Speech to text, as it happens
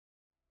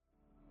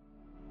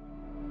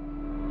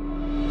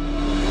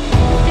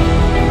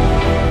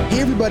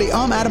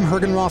everybody. I'm Adam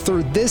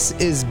Hergenrother. This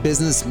is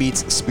Business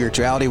Meets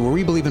Spirituality, where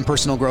we believe in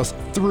personal growth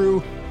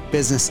through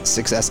business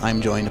success.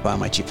 I'm joined by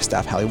my Chief of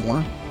Staff, Hallie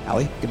Warner.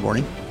 Hallie, good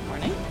morning. Good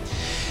morning.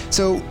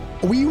 So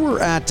we were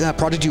at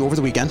Project U over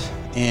the weekend,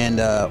 and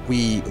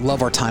we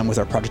love our time with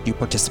our Project U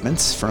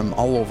participants from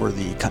all over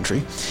the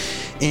country.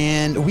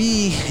 And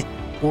we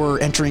were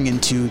entering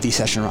into the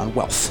session around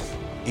wealth.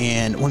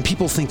 And when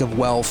people think of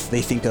wealth,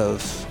 they think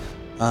of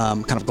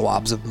kind of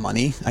globs of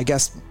money, I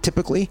guess,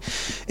 typically.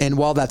 And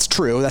while that's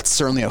true, that's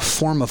certainly a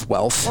form of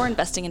wealth. Or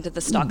investing into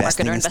the stock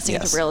market or investing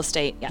into real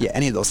estate. Yeah,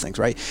 any of those things,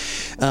 right?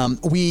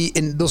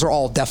 And those are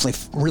all definitely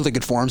really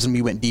good forms, and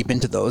we went deep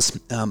into those.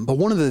 But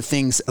one of the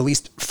things, at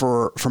least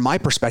from my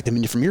perspective,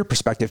 and from your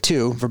perspective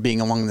too, for being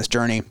along this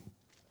journey,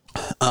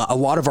 a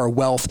lot of our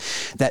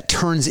wealth that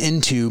turns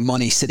into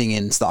money sitting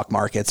in stock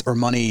markets or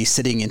money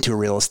sitting into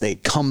real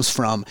estate comes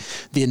from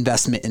the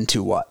investment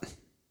into what?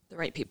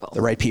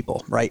 The right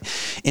people, right?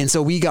 And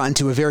so we got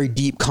into a very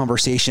deep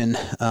conversation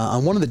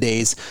on one of the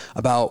days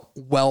about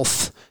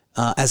wealth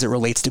as it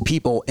relates to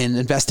people, and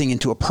investing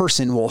into a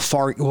person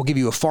will give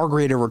you a far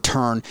greater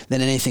return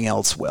than anything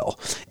else will,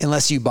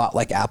 unless you bought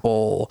like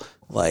Apple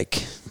like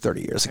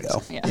 30 years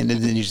ago. Yeah. And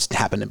then you just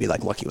happen to be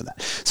like lucky with that.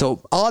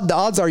 So the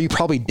odds are you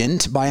probably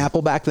didn't buy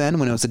Apple back then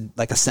when it was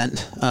like a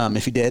cent.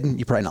 If you did,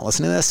 you're probably not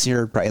listening to this.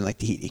 You're probably in like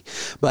Tahiti.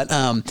 But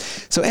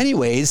so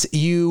anyways,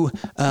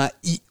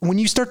 when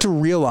you start to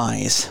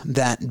realize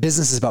that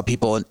business is about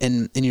people,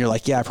 and you're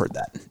like, yeah, I've heard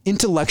that.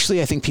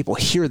 Intellectually, I think people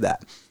hear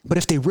that. But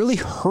if they really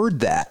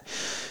heard that,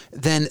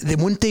 then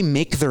wouldn't they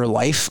make their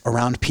life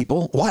around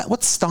people?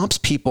 What stops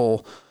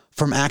people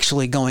from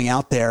actually going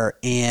out there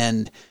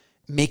and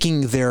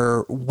making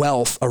their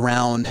wealth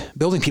around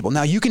building people?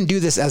 Now, you can do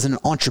this as an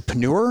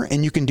entrepreneur,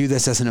 and you can do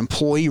this as an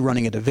employee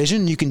running a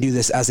division. You can do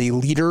this as a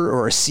leader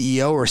or a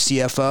CEO or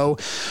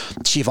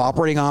CFO, chief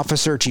operating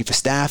officer, chief of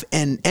staff,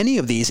 and any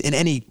of these in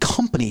any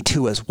company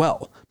too as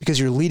well, because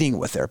you're leading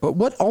with there. But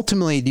what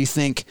ultimately do you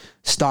think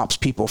stops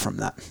people from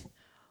that?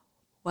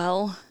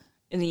 Well,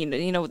 and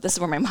you know, this is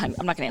where my mind,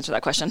 I'm not going to answer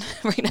that question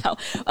right now.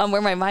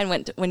 Where my mind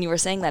went when you were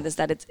saying that is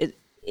that it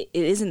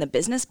is in the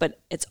business, but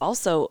it's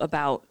also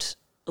about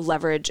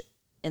leverage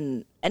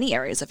in any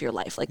areas of your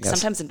life. Like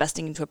sometimes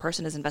investing into a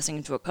person is investing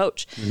into a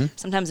coach. Mm-hmm.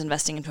 Sometimes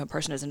investing into a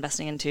person is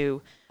investing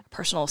into a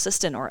personal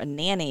assistant or a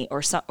nanny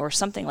or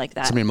something like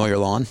that. Somebody to mow your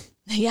lawn.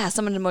 Yeah,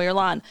 someone to mow your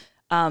lawn.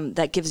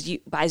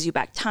 That buys you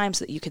back time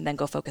so that you can then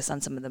go focus on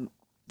some of the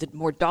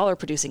more dollar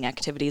producing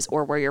activities,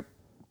 or where your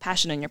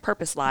passion and your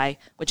purpose lie,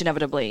 which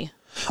inevitably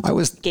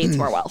gains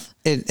more wealth.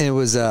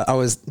 I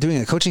was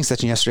doing a coaching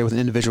session yesterday with an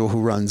individual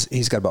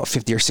he's got about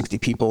 50 or 60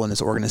 people in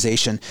his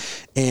organization.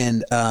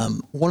 And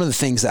one of the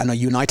things that I know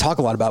you and I talk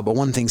a lot about, but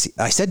one of the things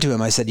I said to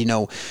him, I said,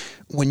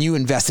 when you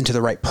invest into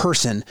the right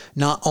person,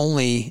 not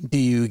only do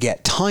you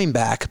get time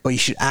back, but you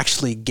should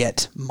actually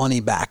get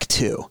money back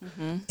too.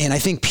 Mm-hmm. And I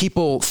think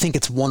people think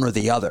it's one or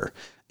the other.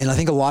 And I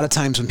think a lot of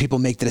times when people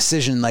make the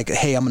decision like,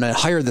 hey, I'm going to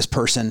hire this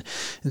person,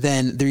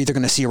 then they're either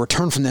going to see a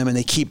return from them, and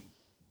they keep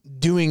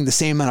doing the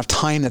same amount of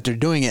time that they're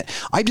doing it.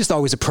 I just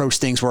always approach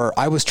things where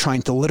I was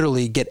trying to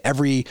literally get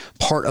every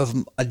part of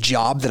a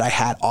job that I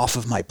had off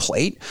of my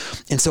plate.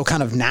 And so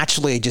kind of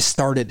naturally I just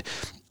started,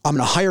 I'm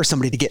going to hire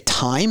somebody to get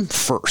time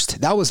first.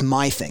 That was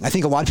my thing. I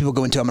think a lot of people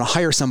go into, I'm going to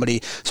hire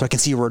somebody so I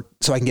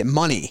can get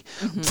money.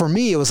 Mm-hmm. For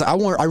me, it was, I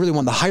really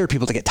wanted to hire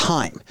people to get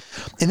time.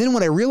 And then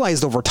what I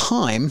realized over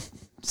time,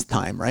 it's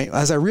time, right?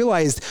 As I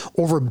realized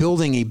over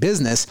building a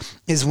business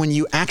is when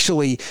you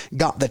actually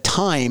got the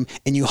time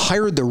and you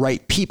hired the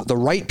right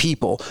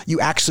people,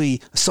 you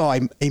actually saw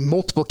a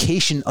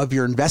multiplication of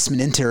your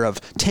investment into of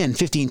 10,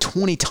 15,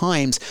 20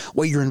 times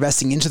what you're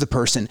investing into the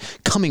person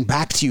coming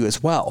back to you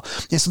as well.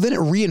 And so then it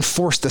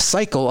reinforced the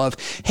cycle of,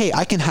 hey,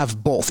 I can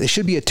have both. It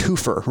should be a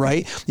twofer,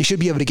 right? You should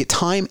be able to get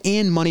time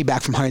and money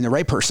back from hiring the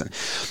right person.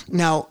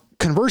 Now,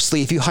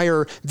 conversely, if you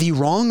hire the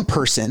wrong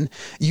person,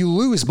 you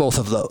lose both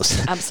of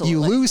those. Absolutely. You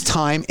lose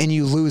time and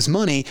you lose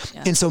money.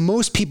 Yeah. And so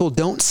most people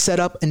don't set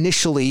up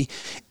initially,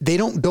 they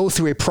don't go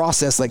through a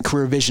process like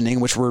career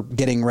visioning, which we're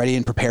getting ready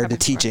and prepared to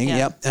teaching.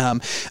 Yeah.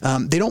 Yep.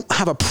 They don't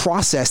have a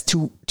process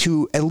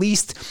to at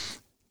least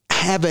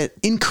have an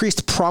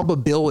increased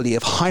probability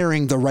of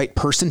hiring the right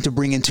person to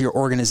bring into your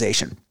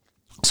organization.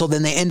 So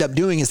then they end up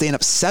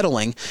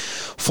settling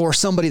for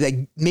somebody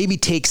that maybe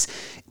takes,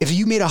 if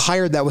you made a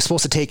hire that was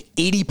supposed to take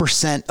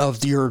 80%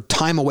 of your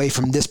time away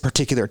from this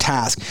particular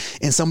task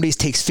and somebody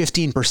takes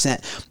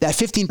 15%, that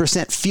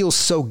 15% feels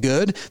so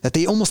good that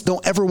they almost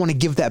don't ever want to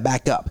give that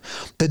back up.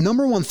 The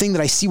number one thing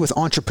that I see with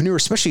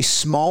entrepreneurs, especially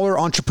smaller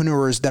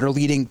entrepreneurs that are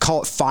leading,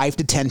 call it 5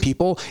 to 10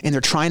 people, and they're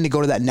trying to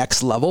go to that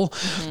next level,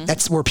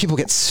 that's where people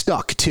get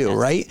stuck too,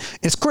 right?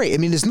 And it's great. I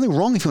mean, there's nothing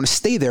wrong if you want to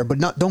stay there, but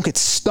don't get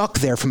stuck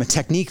there from a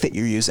technique that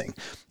you're using.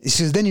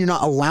 Because then you're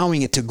not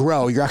allowing it to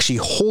grow. You're actually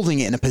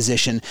holding it in a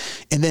position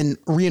and then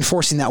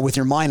reinforcing that with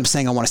your mind of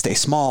saying, I want to stay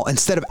small,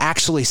 instead of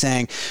actually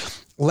saying,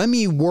 let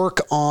me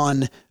work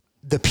on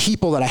the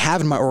people that I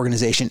have in my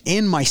organization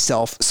and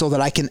myself so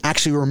that I can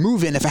actually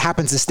remove it. And if it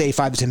happens to stay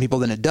 5 to 10 people,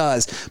 then it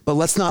does. But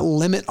let's not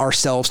limit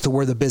ourselves to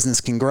where the business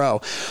can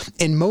grow.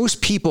 And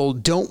most people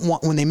don't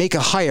want, when they make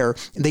a hire,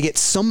 they get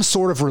some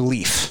sort of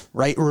relief,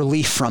 right?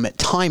 Relief from it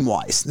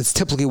time-wise. That's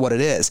typically what it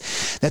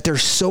is, that they're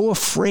so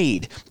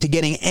afraid to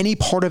getting any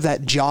part of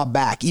that job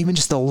back, even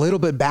just a little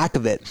bit back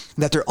of it,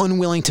 that they're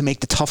unwilling to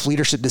make the tough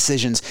leadership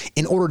decisions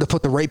in order to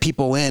put the right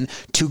people in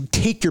to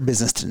take your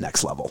business to the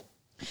next level.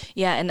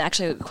 Yeah, and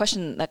actually a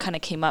question that kind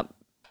of came up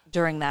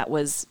during that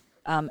was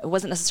it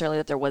wasn't necessarily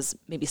that there was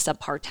maybe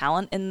subpar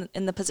talent in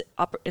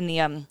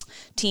the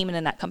team and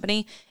in that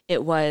company.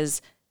 It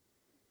was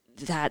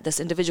that this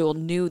individual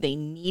knew they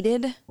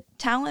needed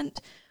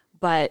talent,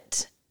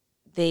 but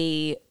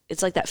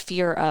it's like that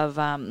fear of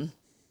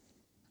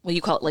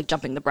you call it like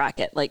jumping the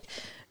bracket. Like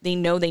they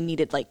know they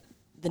needed like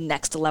the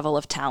next level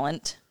of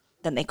talent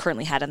than they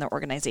currently had in their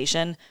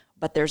organization,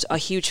 but there's a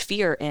huge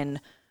fear in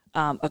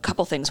a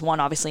couple things.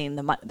 One, obviously, in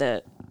the money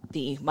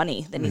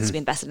that needs to be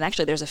invested. And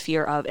actually, there's a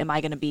fear of, am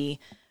I going to be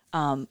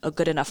a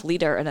good enough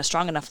leader and a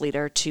strong enough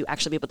leader to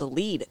actually be able to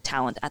lead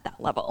talent at that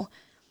level?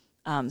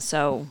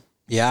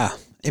 Yeah.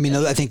 I mean,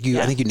 I think you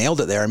nailed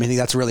it there. I mean, I think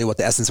that's really what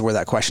the essence of where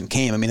that question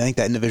came. I mean, I think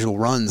that individual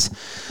runs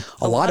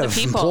a lot of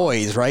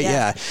employees, right?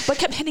 Yeah. But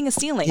kept hitting a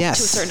ceiling to a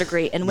certain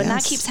degree. And when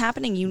that keeps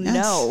happening,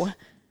 know,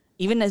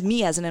 even as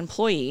me as an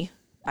employee,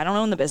 I don't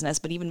own the business,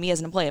 but even me as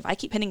an employee, if I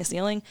keep hitting a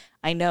ceiling,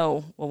 I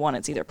know, well, one,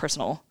 it's either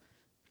personal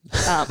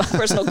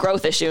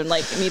growth issue and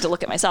like need to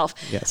look at myself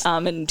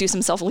and do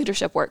some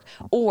self-leadership work,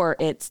 or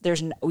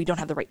we don't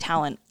have the right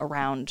talent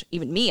around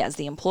even me as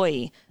the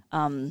employee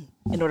in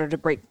order to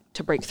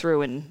break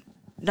through, and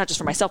not just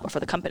for myself, but for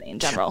the company in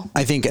general.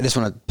 I think I just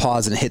want to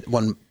pause and hit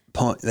one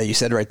point that you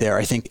said right there.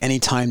 I think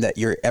anytime that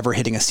you're ever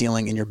hitting a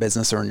ceiling in your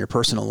business or in your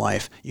personal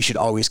life, you should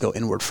always go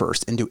inward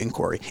first and do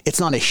inquiry.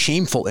 It's not a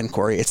shameful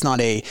inquiry. It's not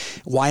a,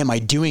 why am I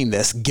doing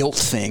this guilt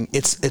thing?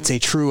 It's a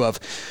true of,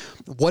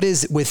 what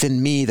is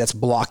within me that's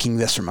blocking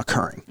this from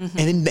occurring? And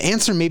then the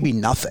answer may be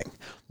nothing.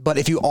 But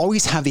if you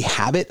always have the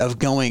habit of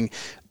going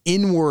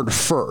inward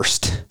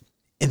first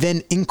and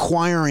then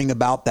inquiring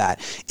about that,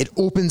 it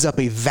opens up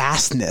a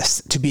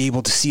vastness to be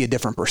able to see a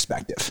different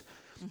perspective.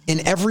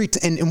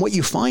 And what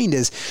you find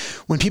is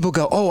when people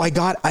go, oh,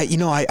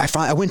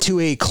 I went to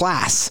a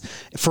class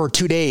for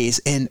 2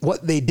 days, and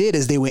what they did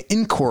is they went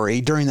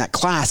inquiry during that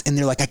class, and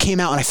they're like, I came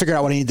out and I figured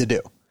out what I needed to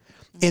do.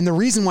 And the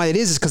reason why it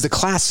is because the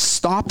class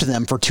stopped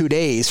them for 2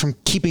 days from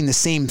keeping the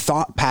same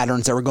thought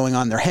patterns that were going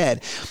on in their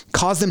head,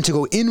 caused them to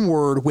go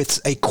inward with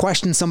a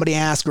question somebody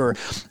asked, or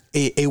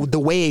the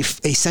way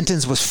a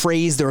sentence was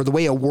phrased, or the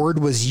way a word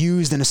was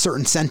used in a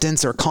certain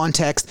sentence or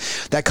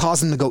context, that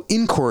caused them to go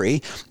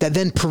inquiry, that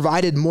then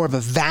provided more of a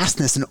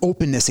vastness and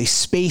openness, a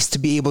space to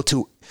be able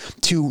to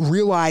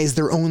realize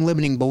their own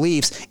limiting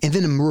beliefs and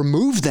then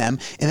remove them.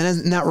 And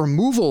then that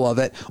removal of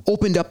it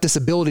opened up this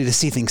ability to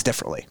see things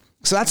differently.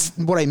 So that's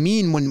what I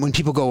mean when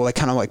people go like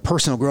kind of like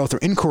personal growth or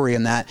inquiry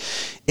in that.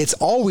 It's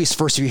always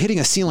first, if you're hitting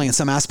a ceiling in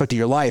some aspect of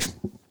your life,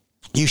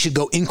 you should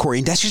go inquiry.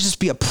 And that should just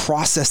be a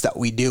process that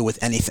we do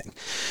with anything.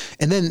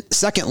 And then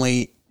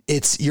secondly,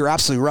 you're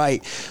absolutely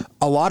right.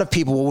 A lot of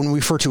people, when we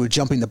refer to it,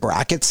 jumping the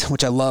brackets,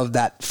 which I love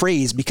that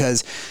phrase,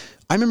 because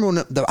I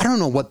remember I don't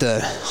know what the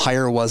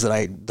hire was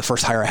the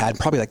first hire I had,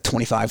 probably like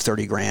 25,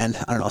 30 grand.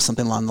 I don't know,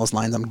 something along those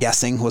lines. I'm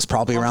guessing was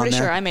probably around there. I'm pretty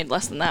sure I made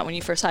less than that when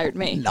you first hired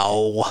me.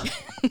 No.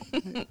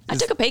 I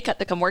took a pay cut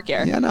to come work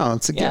here. Yeah, no,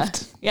 it's a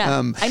gift.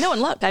 Yeah. I know.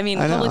 And look, I mean,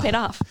 totally paid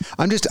off.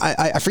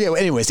 I forget.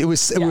 Anyways, it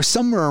was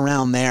somewhere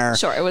around there.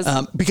 Sure. It was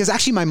because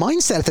actually my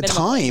mindset at the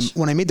time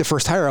when I made the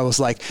first hire, I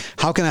was like,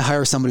 how can I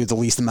hire somebody with the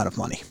least amount of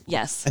money?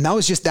 Yes. And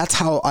that's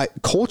how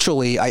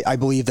culturally, I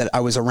believe that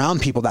I was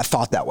around people that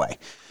thought that way.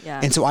 Yeah.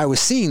 And so I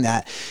was seeing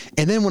that.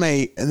 And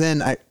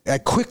then I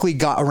quickly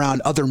got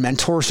around other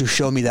mentors who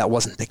showed me that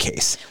wasn't the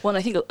case. Well, and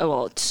I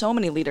think, so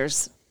many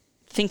leaders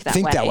think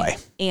that way.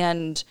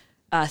 And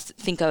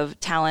think of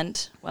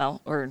talent,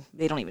 or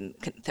they don't even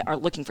are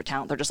looking for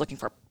talent. They're just looking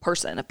for a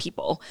person, a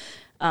people.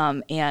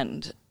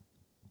 And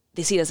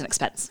they see it as an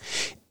expense.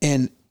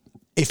 And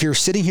if you're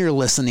sitting here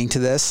listening to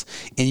this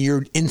and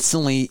you're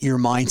instantly, your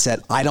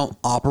mindset, I don't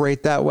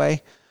operate that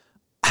way,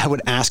 I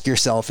would ask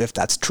yourself if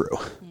that's true.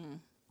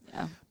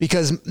 Yeah.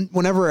 Because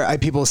whenever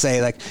people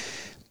say like,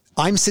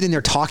 I'm sitting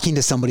there talking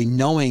to somebody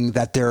knowing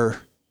that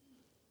they're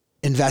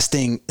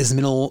investing as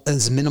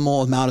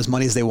minimal amount of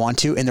money as they want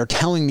to, and they're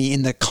telling me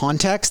in the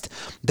context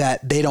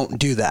that they don't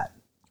do that.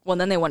 Well,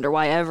 then they wonder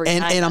why every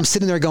time. And I'm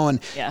sitting there going,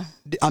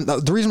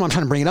 the reason why I'm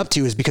trying to bring it up to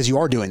you is because you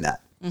are doing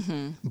that.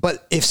 Mm-hmm.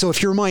 But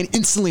if your mind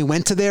instantly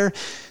went to there,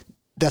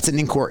 that's an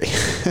inquiry.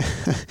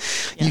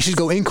 Yes. You should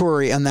go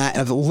inquiry on that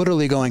of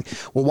literally going,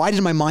 well, why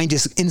did my mind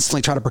just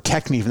instantly try to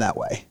protect me from that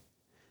way?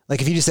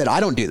 Like if you just said, I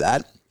don't do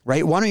that,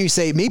 right? Why don't you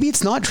say, maybe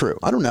it's not true.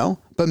 I don't know,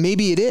 but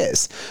maybe it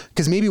is.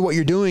 Because maybe what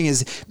you're doing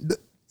is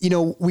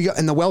we got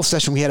in the wealth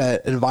session, we had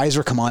an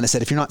advisor come on and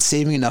said, if you're not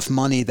saving enough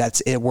money, that's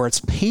it, where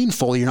it's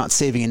painful, you're not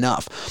saving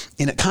enough.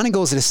 And it kind of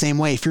goes the same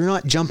way. If you're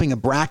not jumping a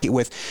bracket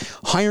with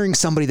hiring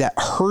somebody that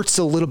hurts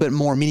a little bit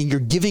more, meaning you're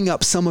giving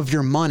up some of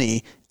your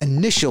money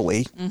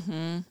initially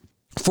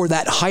for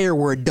that hire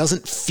where it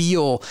doesn't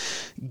feel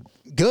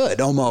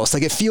good, almost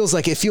like it feels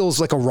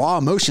like a raw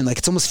emotion. Like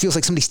it almost feels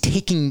like somebody's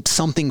taking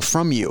something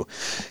from you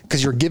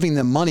because you're giving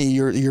them money.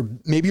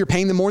 Maybe you're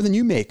paying them more than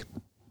you make.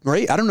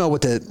 Right? I don't know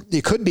what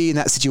it could be in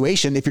that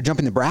situation if you're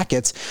jumping the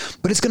brackets,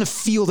 but it's going to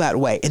feel that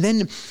way. And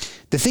then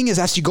the thing is,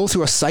 as you go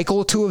through a cycle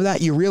or two of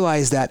that, you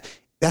realize that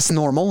that's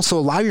normal. So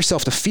allow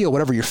yourself to feel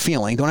whatever you're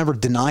feeling. Don't ever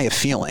deny a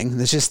feeling.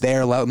 It's just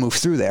there. Allow it to move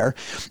through there.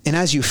 And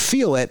as you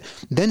feel it,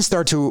 then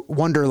start to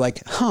wonder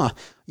like,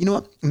 you know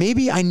what?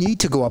 Maybe I need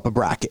to go up a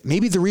bracket.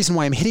 Maybe the reason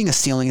why I'm hitting a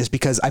ceiling is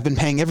because I've been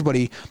paying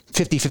everybody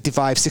 $50,000,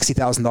 $55,000,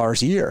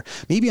 $60,000 a year.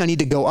 Maybe I need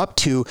to go up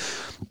to,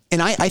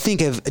 and I think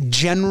of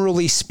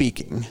generally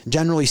speaking,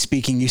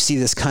 you see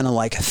this kind of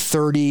like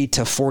 $30,000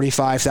 to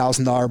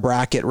 $45,000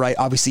 bracket, right?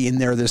 Obviously in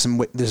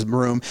there's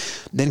room.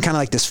 Then kind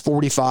of like this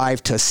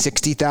 $45,000 to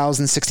 $60,000,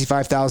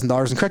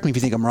 $65,000. And correct me if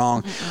you think I'm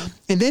wrong.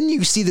 And then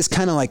you see this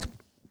kind of like,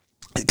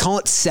 call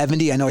it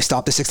 70. I know I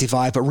stopped at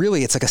 65, but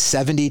really it's like a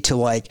 70 to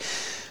like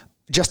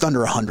just under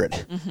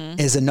 100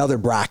 is another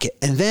bracket.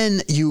 And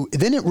then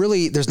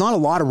there's not a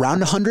lot around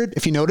 100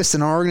 if you notice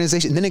in our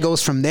organization. And then it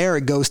goes from there,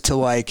 it goes to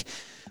like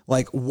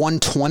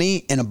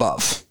 120 and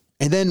above.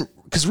 And then,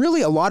 because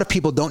really a lot of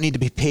people don't need to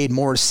be paid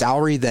more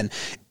salary than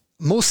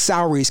most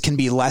salaries can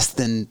be less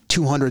than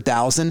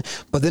 200,000,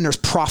 but then there's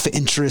profit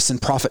interest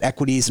and profit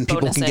equities and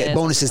people can get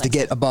bonuses to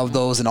get above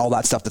those and all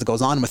that stuff that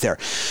goes on with there.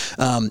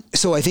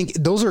 So I think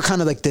those are kind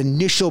of like the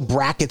initial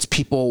brackets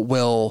people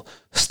will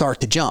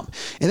start to jump.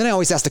 And then I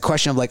always ask the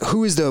question of like,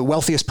 who is the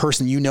wealthiest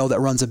person that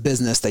runs a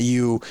business that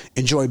you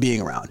enjoy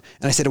being around?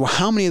 And I said, well,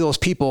 how many of those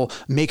people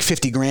make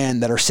 50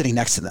 grand that are sitting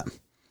next to them?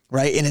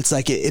 Right. And it's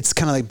like, it's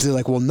kind of like, they're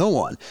like, well, no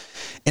one.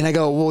 And I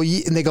go, well,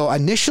 and they go,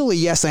 initially,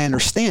 yes, I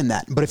understand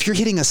that. But if you're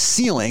hitting a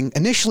ceiling,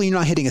 initially you're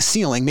not hitting a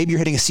ceiling. Maybe you're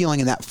hitting a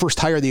ceiling and that first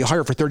hire that you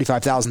hire for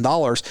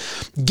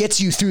 $35,000 gets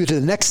you through to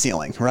the next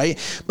ceiling. Right.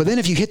 But then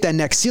if you hit that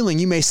next ceiling,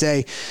 you may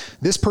say,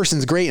 this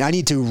person's great. I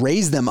need to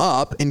raise them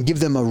up and give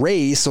them a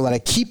raise so that I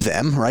keep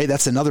them. Right.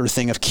 That's another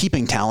thing of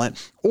keeping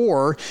talent.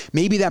 Or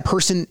maybe that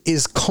person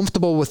is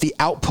comfortable with the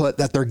output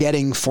that they're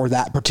getting for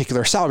that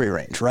particular salary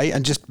range, right?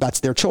 And just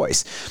that's their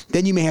choice.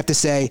 Then you may have to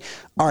say,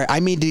 all right, I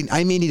may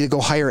need to go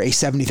hire a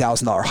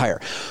 $70,000 hire.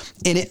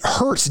 And it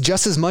hurts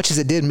just as much as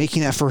it did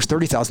making that first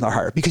 $30,000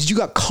 hire because you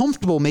got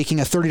comfortable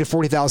making a $30,000 to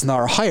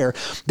 $40,000 hire.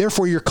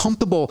 Therefore, you're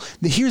comfortable.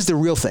 Here's the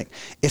real thing.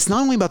 It's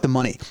not only about the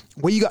money.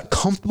 What you got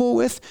comfortable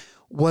with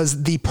was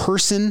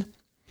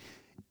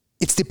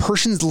it's the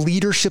person's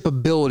leadership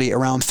ability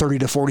around $30,000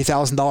 to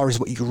 $40,000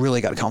 what you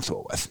really got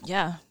comfortable with.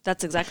 Yeah,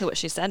 that's exactly what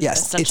she said.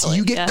 Yes, it's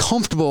you get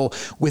comfortable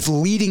with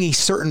leading a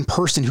certain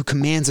person who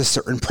commands a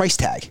certain price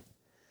tag.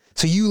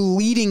 So you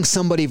leading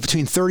somebody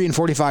between $30,000 and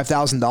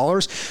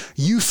 $45,000,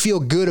 you feel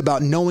good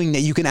about knowing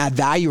that you can add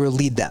value or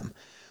lead them.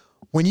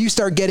 When you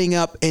start getting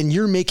up and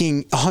you're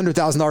making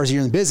 $100,000 a year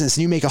in the business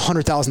and you make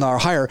 $100,000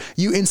 hire,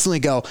 you instantly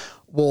go,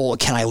 well,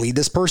 can I lead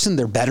this person?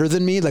 They're better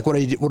than me. Like, what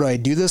do I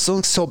do this?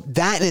 So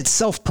that in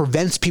itself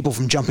prevents people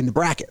from jumping the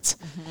brackets.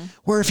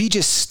 Where if you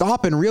just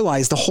stop and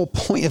realize the whole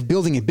point of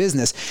building a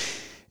business,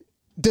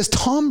 does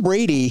Tom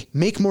Brady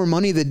make more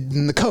money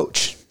than the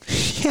coach?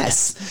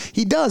 Yes,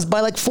 he does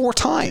by like 4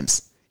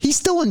 times. He's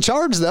still in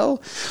charge though.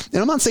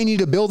 And I'm not saying you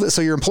need to build it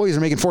so your employees are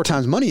making 4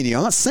 times money than you.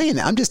 I'm not saying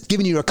that. I'm just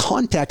giving you a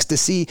context to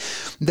see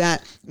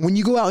that when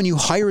you go out and you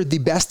hire the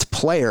best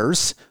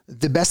players,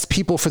 the best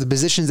people for the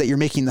positions that you're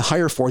making the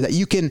hire for, that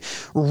you can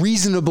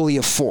reasonably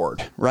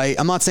afford, right?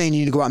 I'm not saying you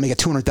need to go out and make a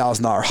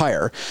 $200,000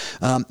 hire.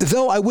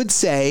 Though I would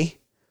say,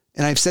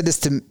 and I've said this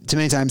to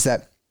many times,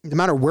 that no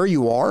matter where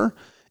you are,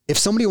 if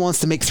somebody wants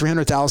to make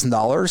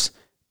 $300,000,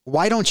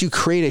 why don't you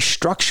create a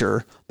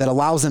structure that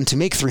allows them to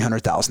make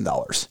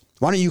 $300,000?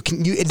 Why don't you,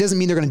 it doesn't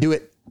mean they're going to do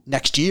it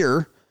next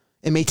year.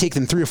 It may take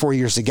them 3 or 4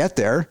 years to get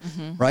there,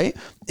 right?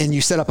 And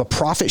you set up a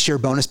profit share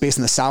bonus based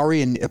on the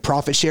salary and a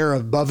profit share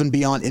above and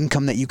beyond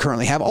income that you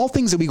currently have. All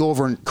things that we go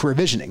over in career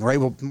visioning, right?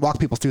 We'll walk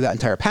people through that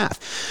entire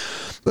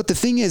path. But the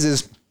thing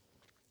is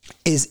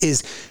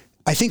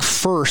I think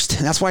first,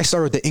 and that's why I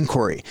started with the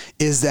inquiry,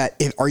 is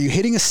that are you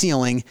hitting a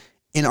ceiling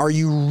and are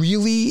you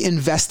really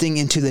investing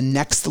into the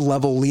next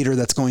level leader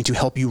that's going to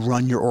help you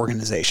run your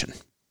organization?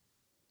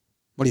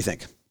 What do you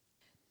think?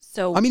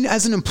 So, I mean,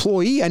 as an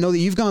employee, I know that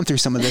you've gone through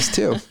some of this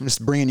too. I'm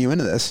just bringing you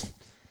into this.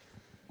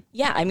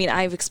 Yeah. I mean,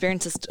 I've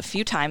experienced this a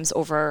few times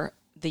over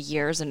the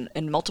years in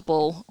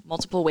multiple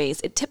ways.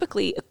 It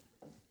typically,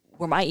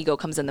 where my ego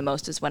comes in the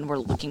most is when we're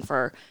looking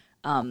for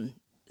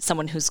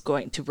someone who's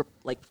going to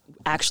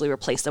actually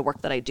replace the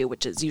work that I do,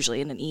 which is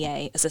usually in an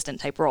EA assistant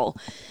type role.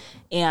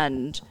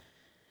 And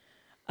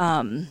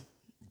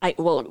a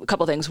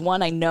couple of things.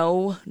 One, I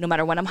know no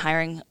matter when I'm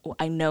hiring,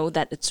 I know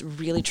that it's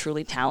really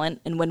truly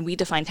talent. And when we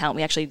define talent,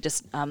 we actually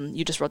just,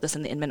 you just wrote this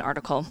in the Inman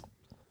article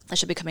that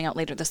should be coming out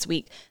later this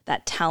week,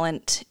 that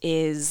talent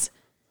is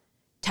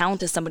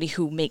talent is somebody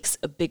who makes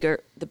a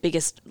bigger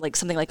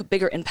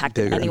impact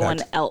than anyone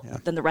else,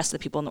 than the rest of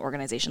the people in the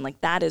organization.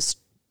 Like that is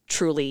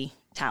truly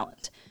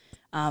talent.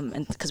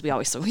 And because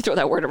we throw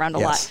that word around a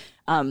lot.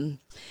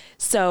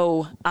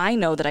 So I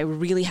know that I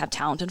really have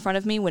talent in front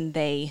of me when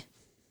they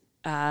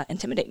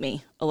intimidate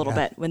me a little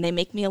bit, when they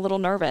make me a little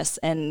nervous,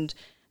 and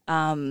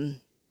when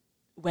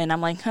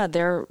I'm like,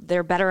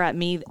 they're better at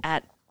me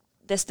at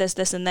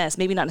this, and this.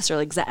 Maybe not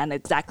necessarily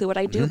exactly what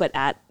I do, but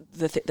at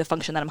the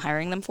function that I'm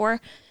hiring them for.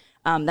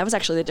 That was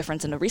actually the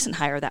difference in a recent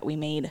hire that we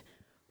made.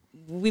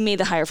 We made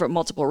the hire for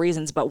multiple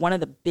reasons, but one of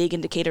the big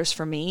indicators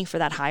for me for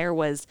that hire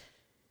was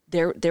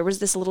there was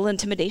this little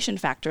intimidation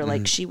factor.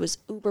 Like she was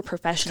uber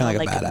professional,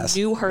 like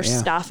knew her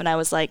stuff. And I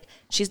was like,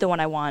 she's the one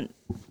I want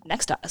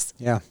next to us.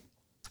 Yeah.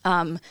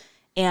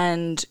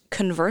 And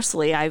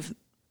conversely, I've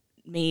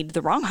made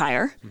the wrong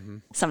hire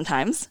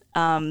sometimes,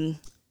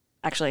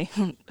 actually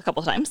a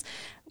couple of times,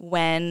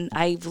 when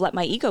I've let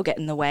my ego get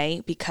in the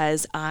way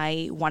because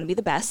I want to be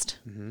the best.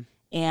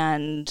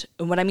 And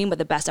what I mean by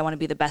the best, I want to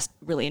be the best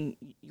really in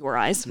your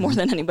eyes more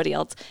than anybody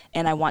else.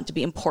 And I want to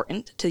be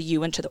important to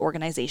you and to the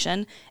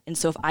organization. And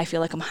so if I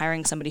feel like I'm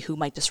hiring somebody who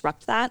might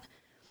disrupt that,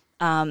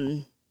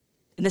 and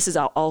this has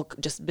all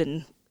just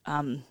been,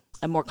 I'm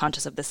more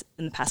conscious of this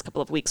in the past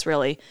couple of weeks,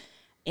 really.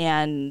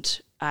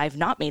 And I've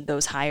not made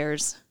those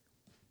hires.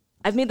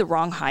 I've made the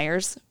wrong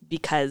hires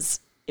because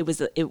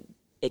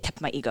it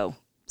kept my ego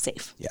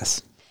safe.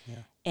 Yes.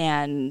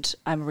 And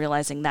I'm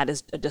realizing that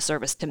is a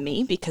disservice to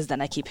me because then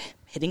I keep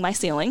hitting my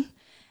ceiling.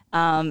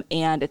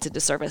 And it's a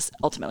disservice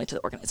ultimately to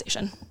the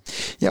organization.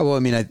 Yeah, well, I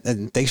mean,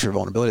 and thanks for your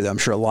vulnerability. I'm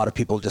sure a lot of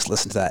people just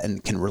listen to that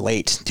and can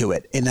relate to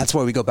it. And that's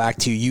why we go back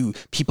to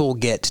people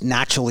get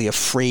naturally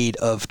afraid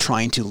of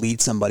trying to lead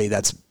somebody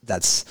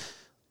that's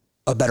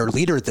a better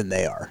leader than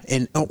they are,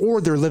 or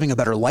they're living a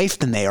better life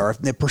than they are,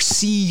 the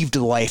perceived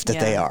life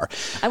that they are.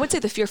 I would say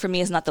the fear for me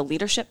is not the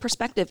leadership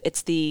perspective.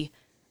 It's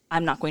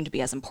I'm not going to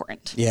be as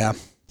important. Yeah.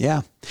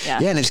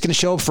 And it's going to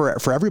show up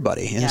for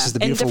everybody. And this is the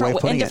beautiful way of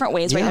putting it. In different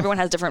ways, right? Everyone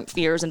has different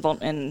fears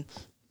and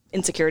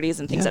insecurities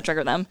and things that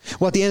trigger them.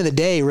 Well, at the end of the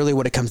day, really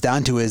what it comes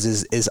down to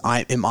is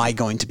am I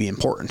going to be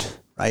important?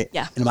 Right?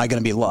 Yeah. And am I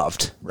going to be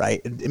loved? Right?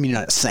 I mean, you're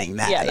not saying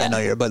that. I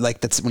know but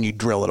like that's when you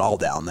drill it all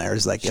down there.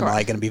 Is like, am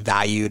I going to be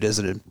valued as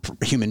a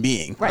human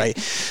being? Right.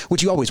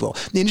 Which you always will.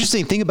 The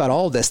interesting thing about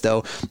all of this,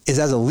 though, is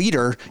as a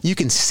leader, you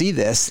can see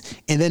this,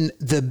 and then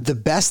the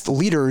best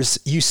leaders,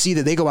 you see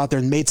that they go out there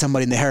and made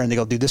somebody in the hair, and they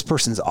go, dude, this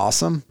person's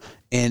awesome,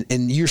 and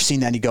you're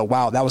seeing that, and you go,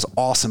 wow, that was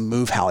awesome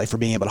move, Hallie, for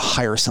being able to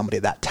hire somebody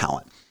of that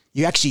talent.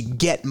 You actually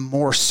get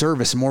more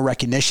service, more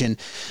recognition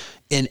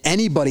in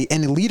any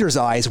leader's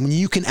eyes when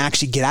you can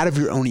actually get out of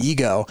your own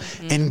ego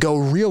and go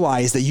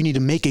realize that you need to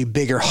make a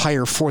bigger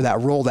hire for that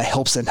role that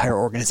helps the entire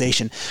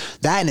organization.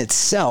 That in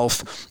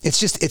itself,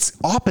 it's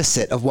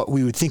opposite of what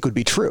we would think would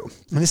be true.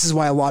 And this is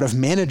why a lot of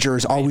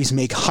managers always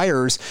make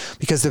hires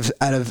because of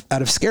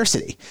out of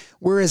scarcity.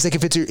 Whereas like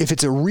if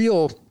it's a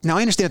real, now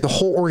I understand if the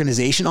whole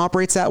organization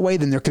operates that way,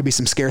 then there could be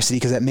some scarcity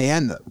because that may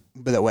end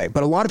that way.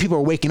 But a lot of people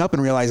are waking up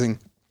and realizing,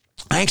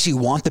 I actually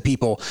want the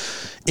people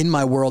in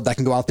my world that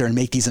can go out there and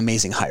make these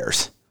amazing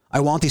hires. I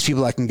want these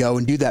people that can go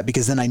and do that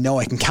because then I know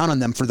I can count on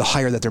them for the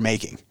hire that they're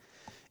making.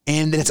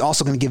 And then it's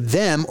also going to give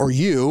them or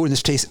you, in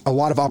this case, a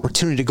lot of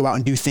opportunity to go out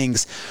and do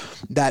things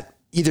that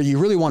either you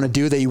really want to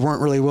do that you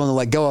weren't really willing to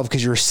let go of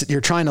because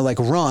you're trying to like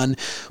run,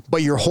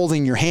 but you're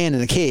holding your hand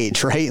in a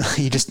cage, right?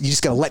 You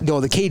just got to let go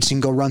of the cage so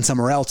you can go run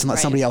somewhere else and let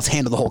somebody else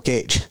handle the whole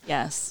cage.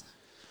 Yes.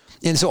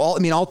 And so,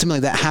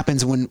 ultimately that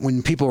happens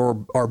when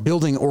people are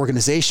building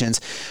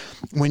organizations.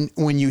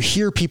 When you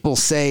hear people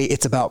say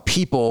it's about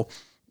people,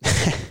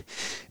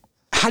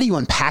 how do you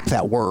unpack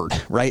that word,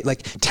 right?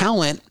 Like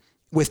talent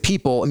with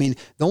people. I mean,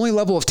 the only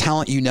level of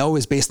talent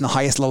is based on the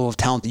highest level of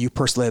talent that you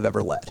personally have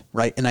ever led,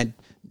 right? And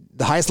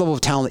the highest level of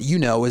talent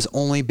that is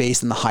only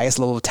based on the highest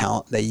level of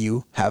talent that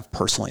you have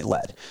personally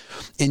led.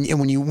 And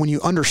when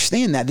you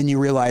understand that, then you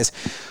realize,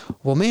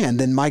 well, man,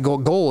 then my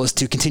goal is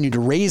to continue to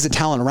raise the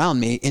talent around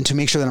me and to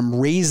make sure that I'm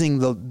raising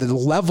the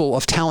level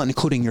of talent,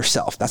 including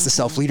yourself. That's the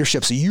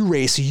self-leadership. So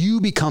you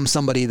become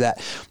somebody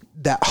that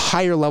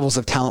higher levels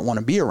of talent want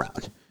to be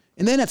around.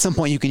 And then at some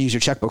point you can use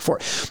your checkbook for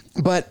it.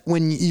 But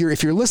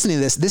if you're listening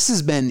to this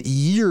has been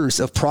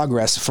years of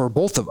progress for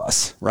both of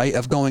us, right?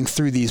 Of going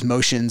through these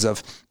motions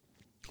of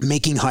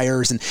making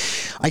hires. And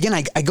again,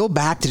 I go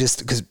back to just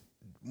because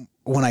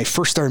when I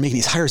first started making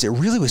these hires, it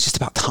really was just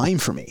about time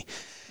for me.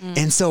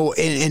 And so,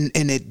 and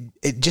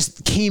it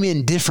just came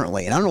in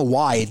differently. And I don't know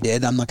why it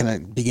did. I'm not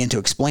going to begin to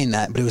explain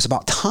that, but it was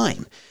about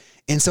time.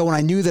 And so when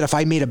I knew that if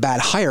I made a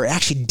bad hire, it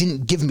actually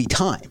didn't give me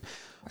time.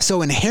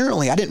 So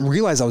inherently, I didn't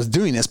realize I was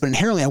doing this, but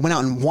inherently I went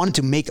out and wanted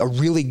to make a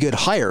really good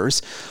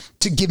hires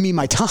to give me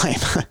my time.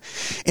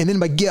 And then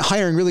by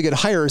hiring really good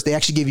hires, they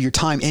actually give you your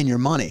time and your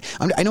money.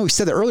 I know we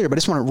said that earlier, but I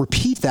just want to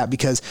repeat that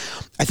because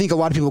I think a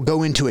lot of people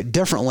go into it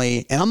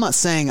differently. And I'm not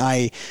saying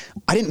I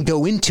didn't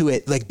go into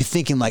it like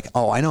thinking like,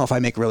 oh, I know if I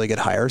make really good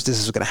hires, this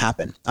is what's going to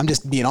happen. I'm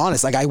just being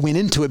honest. Like I went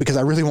into it because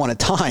I really wanted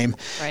time.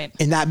 Right.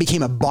 And that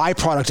became a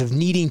byproduct of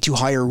needing to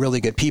hire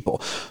really good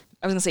people.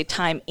 I was going to say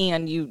time,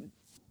 and you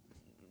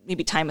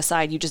maybe time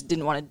aside, you just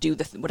didn't want to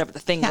do whatever the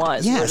thing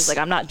was. Yes. You're just like,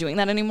 I'm not doing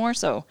that anymore.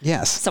 So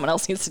someone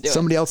else needs to do it.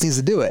 Somebody else needs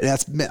to do it.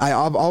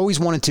 I've always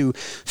wanted to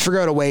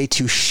figure out a way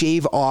to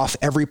shave off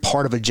every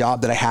part of a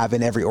job that I have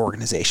in every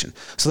organization.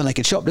 So then I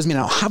could show up. Doesn't mean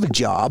I don't have a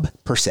job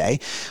per se.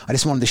 I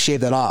just wanted to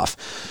shave that off.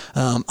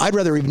 I'd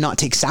rather even not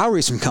take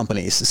salaries from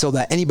companies so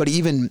that anybody,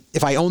 even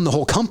if I own the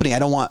whole company, I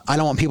don't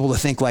want people to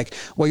think like,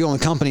 well, you own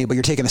the company, but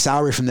you're taking a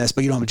salary from this,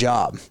 but you don't have a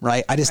job.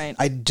 Right.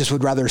 I just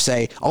would rather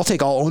say, I'll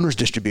take all owners'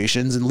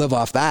 distributions and live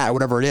off that,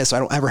 whatever it is. So I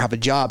don't ever have a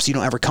job. So you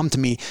don't ever come to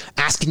me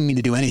asking me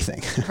to do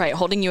anything. Right.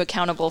 Holding you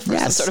accountable for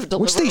some sort of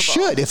deliverable. Which they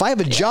should. If I have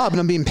a job and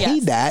I'm being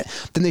paid that,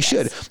 then they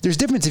should. There's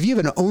difference. If you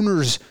have an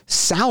owner's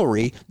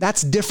salary,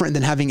 that's different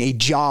than having a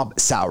job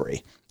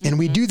salary. And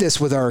we do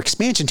this with our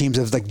expansion teams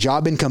of like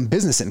job income,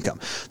 business income.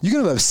 You're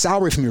going to have a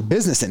salary from your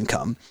business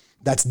income.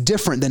 That's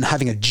different than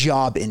having a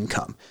job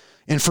income.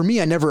 And for me,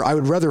 I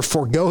would rather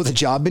forego the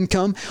job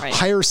income,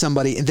 hire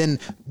somebody, and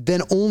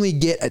then only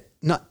get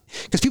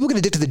because people get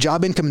addicted to the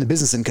job income and the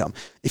business income.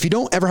 If you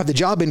don't ever have the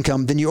job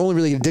income, then you only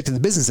really get addicted to the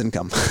business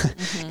income.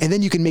 And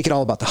then you can make it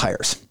all about the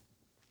hires.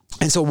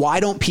 And so why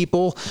don't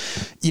people,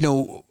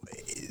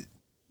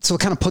 so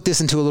kind of put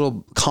this into a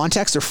little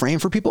context or frame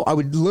for people, I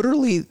would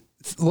literally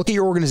look at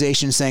your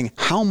organization saying,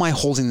 how am I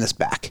holding this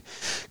back?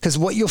 Because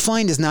what you'll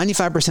find is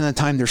 95% of the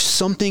time, there's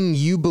something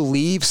you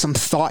believe, some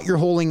thought you're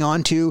holding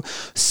on to,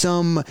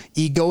 some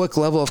egoic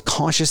level of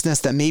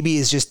consciousness that maybe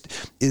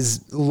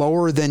is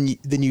lower than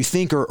you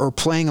think or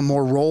playing a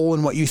more role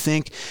in what you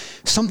think.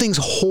 Something's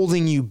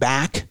holding you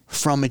back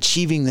from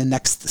achieving the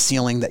next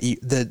ceiling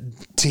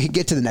to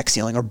get to the next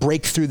ceiling or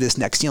break through this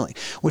next ceiling,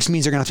 which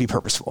means you're going to have to be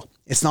purposeful.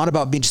 It's not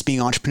about just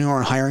being entrepreneur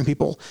and hiring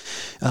people.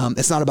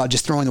 It's not about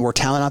just throwing the word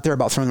talent out there,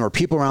 about throwing the word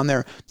people around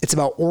there. It's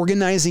about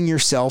organizing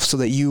yourself so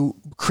that you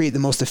create the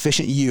most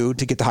efficient you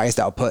to get the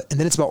highest output. And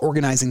then it's about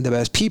organizing the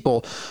best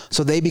people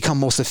so they become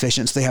most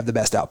efficient, so they have the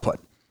best output.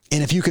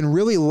 And if you can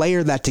really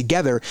layer that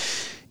together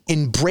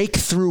and break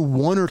through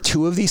one or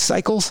two of these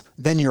cycles,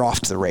 then you're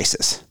off to the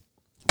races.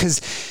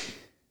 Because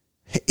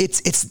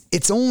it's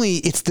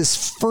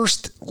this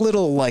first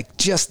little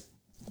just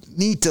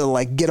need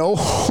to get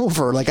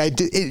over go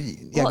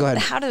ahead.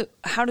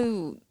 How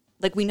do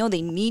we know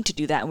they need to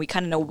do that, and we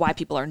kind of know why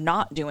people are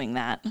not doing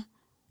that.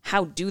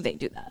 How do they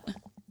do that?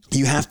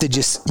 You have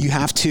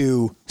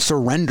to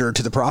surrender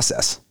to the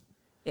process.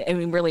 I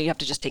mean, really, you have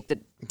to just take the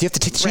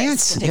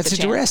chance. You have to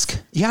take the risk.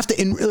 You have to,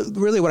 and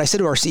really what I said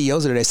to our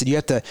CEOs today, I said,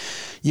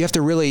 you have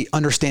to really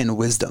understand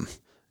wisdom.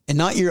 And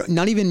not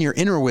even your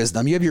inner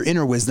wisdom. You have your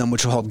inner wisdom,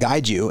 which will help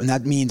guide you. And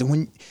that means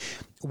when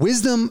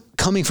wisdom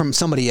coming from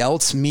somebody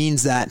else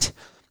means that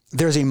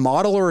there's a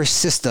model or a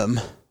system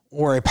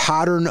or a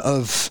pattern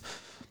of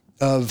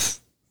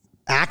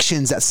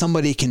actions that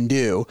somebody can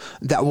do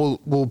that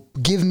will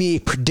give me a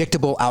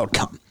predictable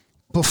outcome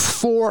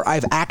before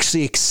I've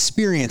actually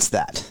experienced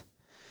that.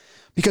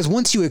 Because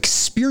once you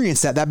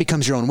experience that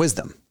becomes your own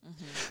wisdom.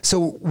 Mm-hmm.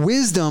 So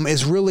wisdom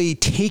is really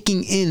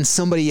taking in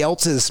somebody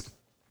else's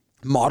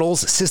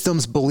models,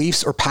 systems,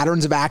 beliefs, or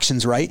patterns of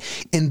actions, right?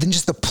 And then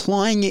just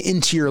applying it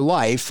into your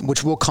life,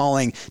 which we're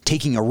calling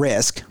taking a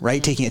risk,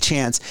 right? Mm-hmm. Taking a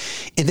chance,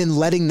 and then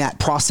letting that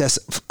process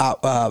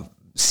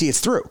see it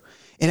through.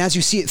 And as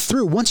you see it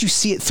through, once you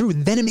see it through,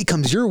 then it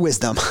becomes your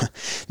wisdom.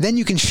 Then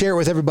you can share it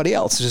with everybody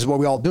else, which is what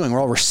we're all doing. We're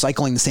all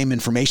recycling the same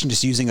information,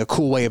 just using a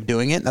cool way of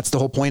doing it. That's the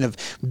whole point of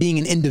being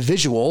an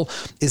individual,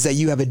 is that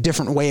you have a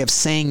different way of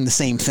saying the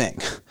same thing,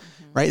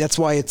 mm-hmm. right? That's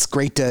why it's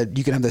great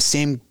you can have the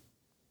same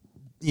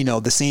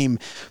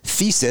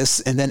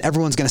thesis, and then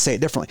everyone's going to say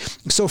it differently.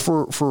 So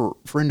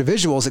for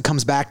individuals, it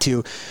comes back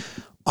to,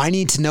 I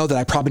need to know that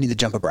I probably need to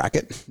jump a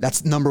bracket.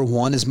 That's number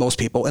one, is most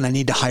people. And I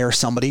need to hire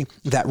somebody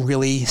that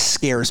really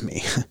scares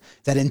me,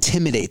 that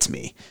intimidates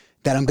me,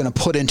 that I'm going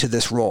to put into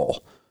this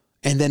role.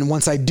 And then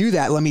once I do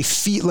that, let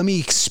me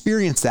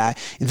experience that.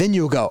 And then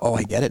you'll go, oh,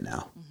 I get it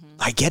now.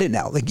 I get it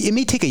now. It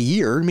may take a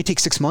year, it may take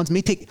 6 months, it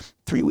may take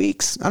 3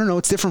 weeks. I don't know.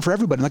 It's different for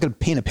everybody. I'm not going to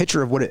paint a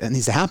picture of what it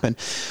needs to happen,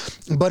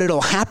 but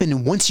it'll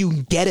happen once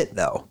you get it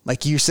though.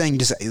 Like you're saying,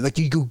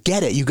 you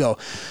get it, you go,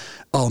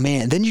 oh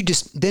man. Then you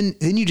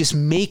just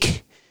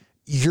make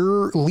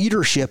your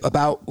leadership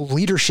about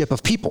leadership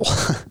of people.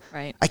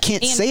 Right. I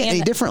can't say it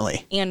any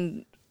differently.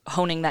 And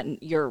honing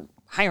that your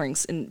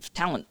hirings and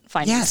talent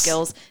finding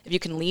skills. If you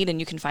can lead and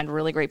you can find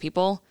really great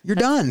people, you're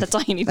done. That's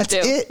all you need to do.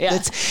 It. Yeah.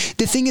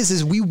 The thing is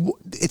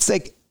it's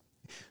like,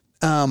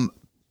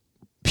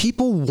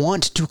 people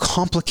want to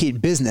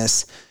complicate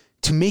business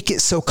to make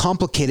it so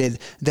complicated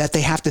that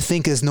they have to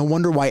think is no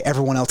wonder why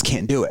everyone else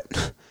can't do it.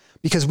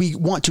 Because we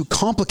want to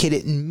complicate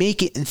it and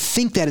make it and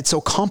think that it's so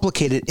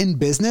complicated in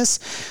business.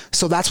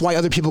 So that's why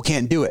other people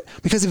can't do it.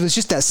 Because if it was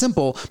just that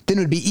simple, then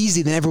it would be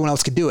easy, then everyone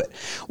else could do it.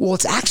 Well,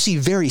 it's actually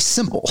very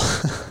simple.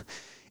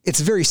 It's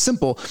very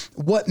simple.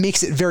 What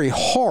makes it very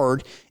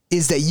hard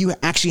is that you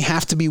actually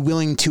have to be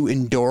willing to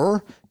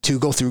endure, to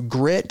go through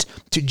grit,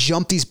 to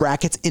jump these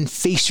brackets and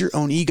face your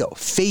own ego,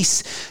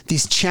 face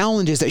these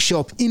challenges that show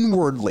up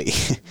inwardly.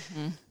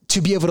 Mm-hmm.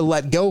 to be able to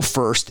let go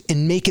first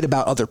and make it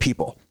about other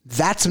people.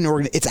 That's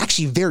it's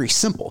actually very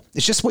simple.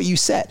 It's just what you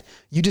said.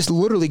 You just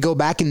literally go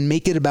back and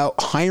make it about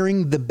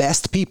hiring the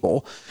best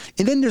people.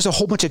 And then there's a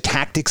whole bunch of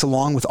tactics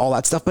along with all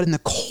that stuff. But in the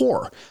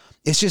core,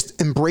 it's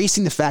just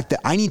embracing the fact that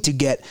I need to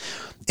get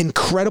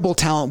incredible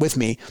talent with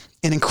me,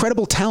 and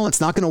incredible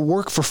talent's not going to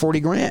work for 40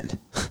 grand.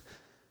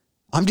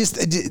 They're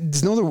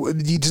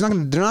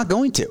not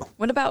going to.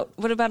 What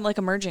about like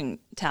emerging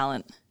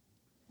talent?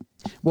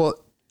 Well,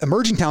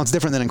 emerging talent's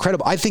different than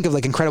incredible. I think of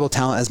like incredible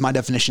talent as my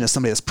definition as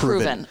somebody that's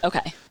proven.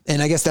 Okay.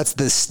 And I guess that's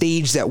the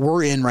stage that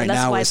we're in right now.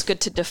 That's why it's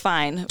good to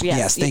define.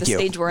 Yes, thank you.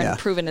 The stage we're in,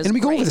 proven is and we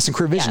go great. over this in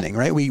career visioning,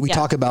 right? We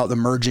talk about the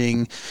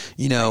merging,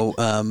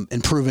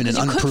 and proven and unproven talent.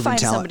 You could find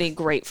somebody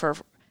great for.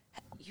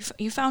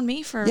 You found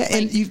me for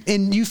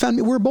and you found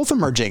me. We're both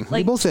emerging.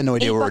 We both had no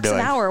idea what we're doing. $8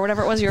 an hour, or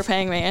whatever it was you were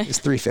paying me. It's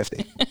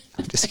 $3.50.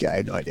 I'm just kidding. I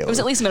had no idea. It was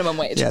at least minimum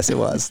wage. Yes, it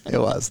was. Our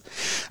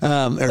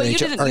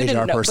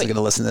HR person going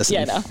to listen to this.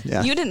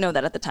 You didn't know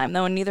that at the time,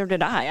 though, and neither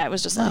did I. I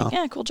was just like,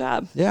 yeah, cool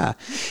job. Yeah,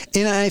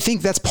 and I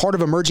think that's part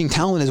of emerging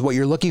talent is what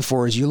you're looking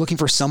for. Is you're looking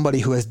for somebody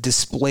who has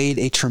displayed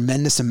a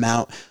tremendous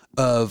amount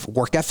of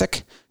work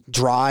ethic,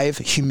 drive,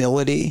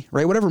 humility,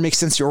 right? Whatever makes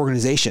sense to your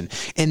organization.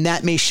 And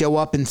that may show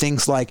up in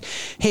things like,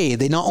 hey,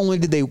 they not only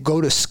did they go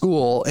to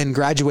school and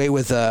graduate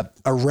with a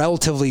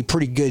relatively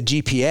pretty good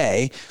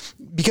GPA,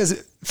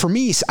 because for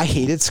me, I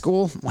hated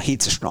school. Well,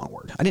 hate's a strong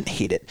word. I didn't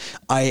hate it.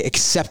 I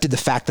accepted the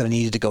fact that I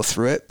needed to go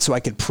through it so I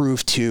could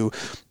prove to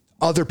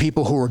other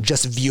people who were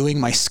just viewing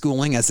my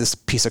schooling as this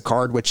piece of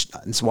card, which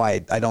is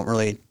why I don't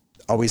really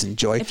always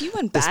enjoy. If you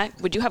went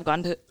back, would you have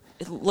gone to...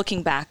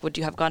 Looking back, would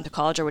you have gone to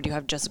college, or would you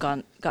have just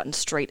gotten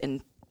straight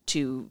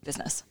into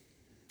business?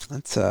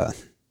 That's I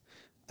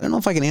don't know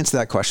if I can answer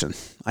that question.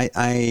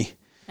 I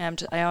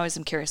always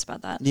am curious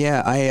about that.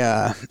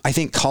 Yeah, I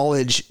think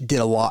college did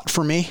a lot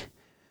for me,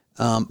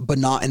 but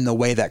not in the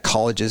way that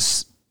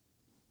colleges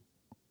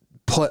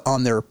put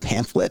on their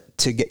pamphlet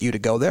to get you to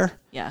go there.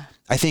 Yeah,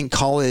 I think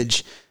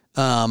college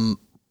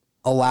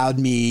allowed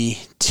me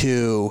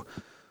to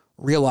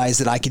realize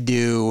that I could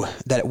do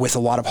that with a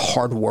lot of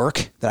hard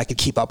work, that I could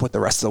keep up with the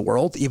rest of the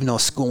world, even though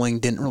schooling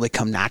didn't really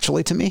come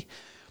naturally to me.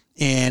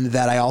 And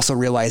that I also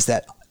realized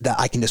that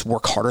I can just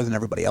work harder than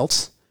everybody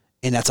else.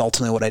 And that's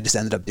ultimately what I just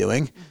ended up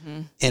doing.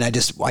 Mm-hmm. And I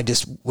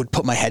just would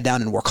put my head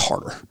down and work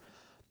harder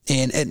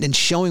and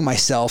showing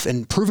myself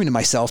and proving to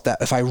myself that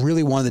if I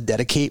really wanted to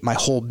dedicate my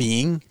whole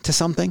being to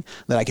something,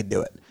 that I could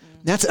do it.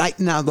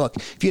 Now look,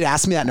 if you'd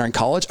asked me that during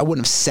college, I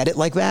wouldn't have said it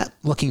like that.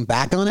 Looking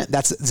back on it,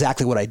 that's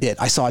exactly what I did.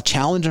 I saw a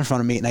challenge in front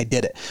of me and I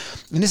did it.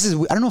 And this is,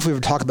 I don't know if we ever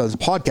talked about this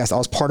podcast. I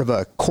was part of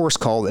a course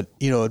called,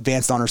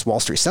 Advanced Honors Wall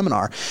Street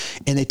Seminar,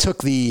 and they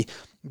took the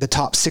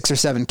top 6 or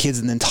 7 kids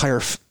in the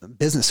entire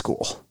business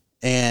school.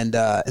 And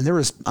there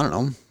was,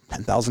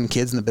 10,000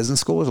 kids in the business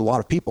school. There's a lot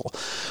of people.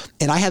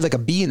 And I had like a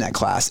B in that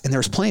class, and there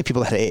was plenty of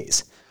people that had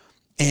A's.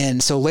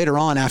 And so later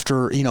on,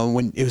 after,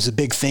 when it was a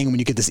big thing, when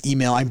you get this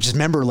email, I just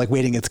remember like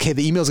waiting, okay,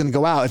 the email's going to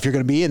go out if you're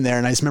going to be in there.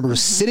 And I just remember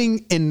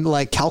sitting in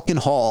like Calkin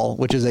Hall,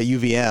 which is at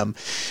UVM,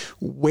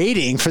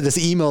 waiting for this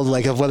email,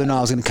 like of whether or not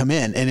I was going to come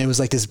in. And it was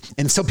like this,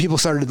 and some people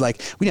started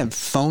like, we didn't have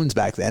phones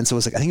back then. So it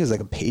was like, I think it was like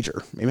a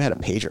pager. Maybe I had a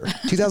pager.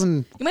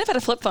 2000. You might have had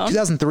a flip phone.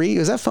 2003.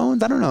 Was that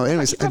phones? I don't know.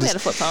 Anyways, you probably had a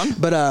flip phone.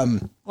 But,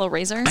 little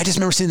razor. I just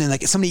remember sitting there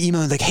like somebody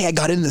emailed like, hey, I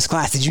got into this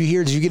class. Did you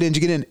hear? Did you get in?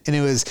 Did you get in? And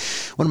it was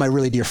one of my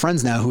really dear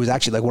friends now who was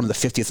actually like one of the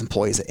 50th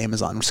employees at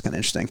Amazon, which is kind of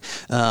interesting.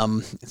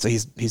 So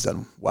he's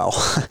done well.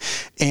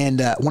 And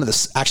one of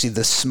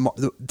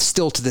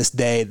still to this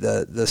day,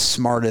 the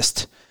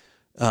smartest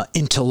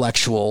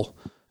intellectual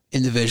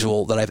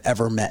individual that I've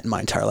ever met in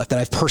my entire life, that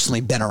I've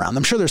personally been around.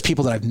 I'm sure there's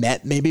people that I've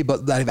met maybe,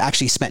 but that I've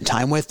actually spent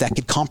time with that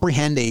could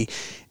comprehend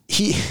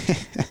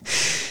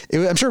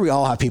I'm sure we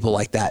all have people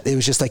like that. It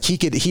was just like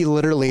he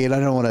literally, and I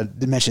don't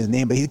want to mention his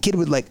name, but the kid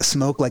would like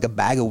smoke like a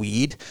bag of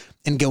weed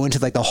and go into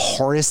like the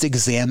hardest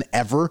exam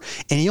ever.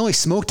 And he only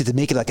smoked it to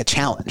make it like a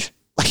challenge.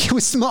 Like it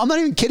was, I'm not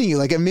even kidding you.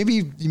 Like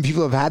maybe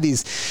people have had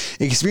these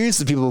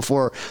experiences with people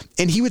before,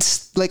 and he would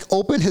like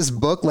open his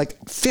book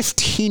like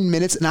 15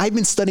 minutes. And I've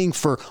been studying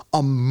for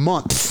a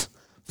month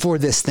for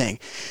this thing.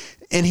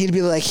 And he'd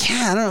be like,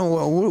 yeah, I don't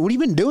know. What have you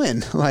been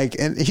doing? Like,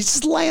 and he's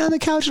just laying on the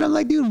couch. And I'm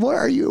like, dude, what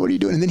are you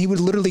doing? And then he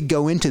would literally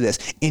go into this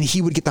and he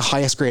would get the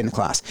highest grade in the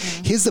class.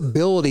 Mm-hmm. His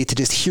ability to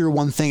just hear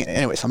one thing.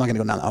 Anyways, I'm not going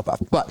to go down that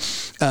path, but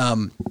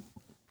I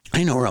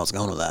didn't know where I was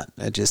going with that.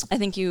 I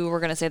think you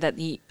were going to say that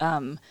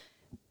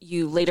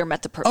you later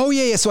met the person. Oh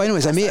yeah. So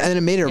anyways, I made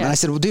it. And I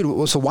said, well,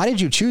 dude, so why did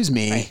you choose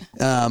me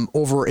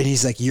over? And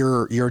he's like,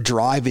 your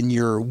drive and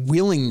your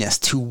willingness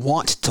to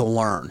want to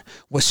learn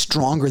was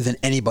stronger than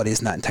anybody's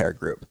in that entire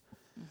group.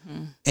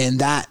 And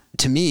that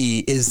to me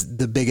is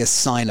the biggest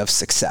sign of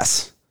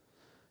success.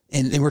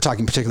 And we're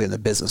talking particularly in the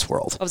business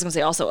world. I was going to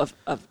say also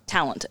of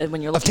talent. And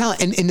when you're looking of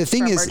talent. And the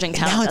thing is, emerging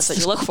talent, that's what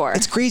you look for.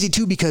 It's crazy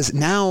too, because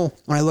now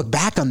when I look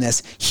back on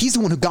this, he's the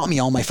one who got me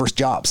all my first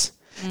jobs.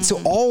 Mm-hmm.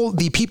 So all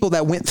the people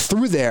that went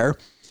through there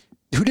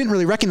who didn't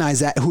really recognize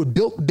that, who had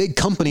built big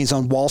companies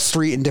on Wall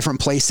Street and different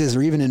places,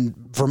 or even in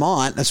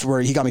Vermont. That's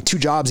where he got me 2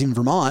 jobs, even in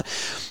Vermont.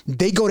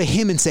 They go to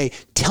him and say,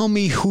 tell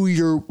me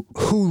who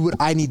would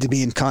I need to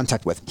be in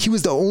contact with. He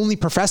was the only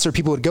professor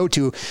people would go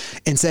to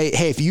and say,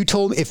 hey, if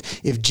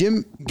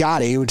Jim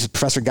Gotti, which is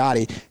Professor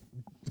Gotti,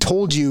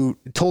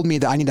 told me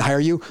that I need to hire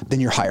you, then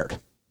you're hired.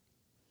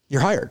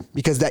 You're hired,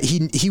 because that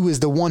he was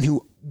the one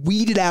who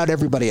weeded out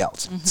everybody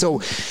else. Mm-hmm. So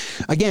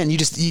again, you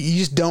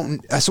just don't.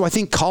 So I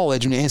think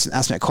college, when you ask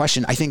me that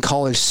question, I think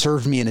college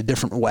served me in a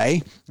different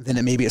way than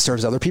it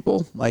serves other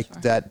people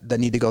that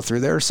need to go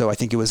through there. So I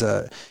think it was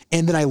and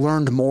then I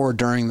learned more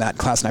during that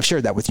class. And I've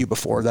shared that with you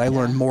before, that I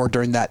learned more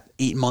during that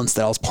 8 months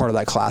that I was part of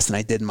that class than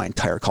I did in my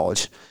entire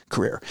college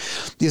career.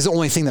 This is the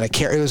only thing that I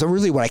care. It was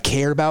really what I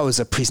cared about was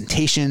the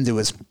presentations. It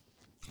was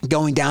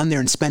going down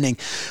there and spending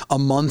a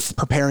month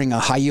preparing a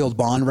high yield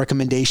bond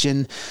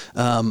recommendation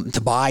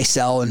to buy,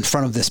 sell in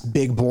front of this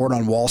big board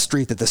on Wall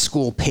Street that the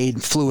school paid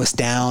and flew us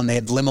down. They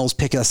had limos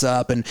pick us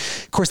up. And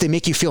of course they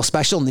make you feel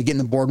special, and they get in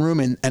the boardroom,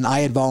 and I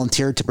had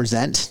volunteered to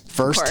present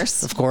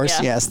first. Of course.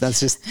 Yeah. Yes.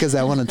 That's just because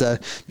I wanted to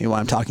be why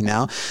I'm talking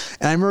now.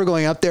 And I remember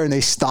going up there and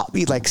they stopped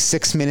me like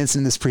 6 minutes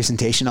in this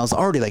presentation. I was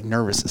already like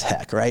nervous as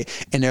heck. Right.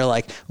 And they're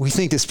like, we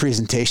think this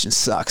presentation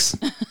sucks.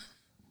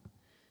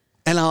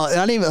 And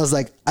I was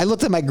like, I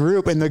looked at my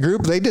group, and the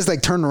group, they just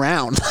like turned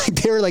around.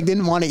 Like they were like,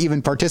 didn't want to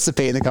even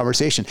participate in the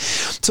conversation.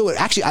 So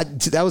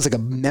that was like a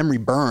memory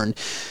burn,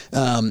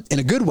 in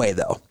a good way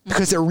though,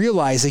 because they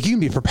realized like you can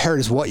be prepared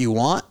as what you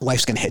want.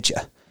 Life's going to hit you.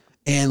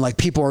 And like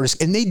people are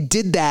and they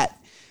did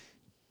that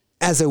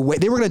as a way,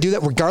 they were going to do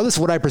that regardless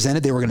of what I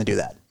presented, they were going to do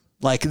that.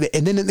 Like,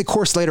 and then in the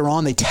course later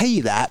on, they tell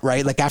you that,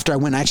 right? Like after I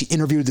went, I actually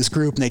interviewed this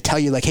group, and they tell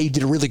you like, hey, you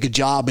did a really good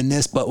job in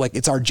this, but like,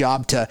 it's our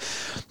job to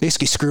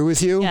basically screw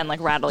with you. Yeah. And like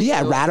rattle you.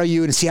 Yeah. Rattle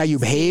you and see how you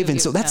behave. And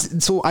so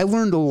so I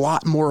learned a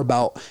lot more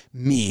about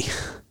me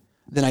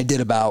than I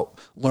did about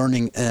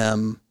learning,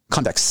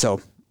 context.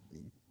 So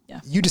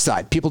you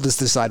decide, people just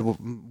decide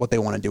what they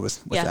want to do with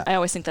that. I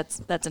always think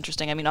that's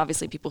interesting. I mean,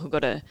 obviously people who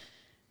go to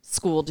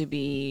school to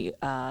be,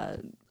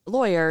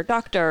 lawyer,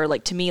 doctor,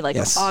 like to me, like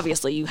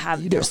obviously you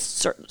have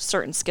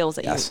certain skills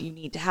that you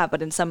need to have,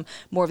 but in some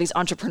more of these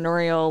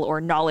entrepreneurial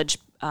or knowledge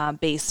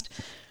based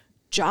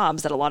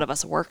jobs that a lot of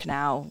us work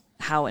now,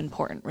 how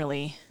important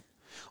really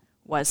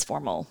was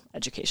formal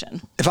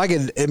education? If I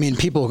could, I mean,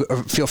 people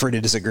feel free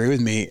to disagree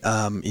with me.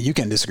 You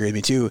can disagree with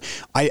me too.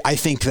 I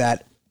think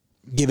that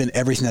given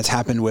everything that's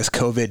happened with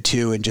COVID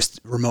too, and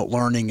just remote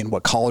learning and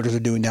what colleges are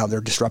doing now,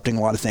 they're disrupting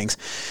a lot of things.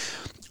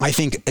 I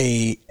think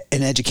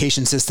an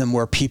education system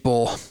where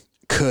people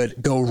could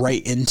go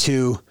right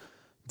into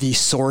the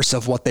source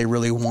of what they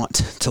really want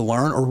to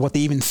learn, or what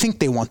they even think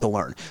they want to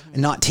learn,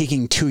 and not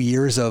taking 2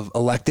 years of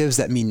electives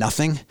that mean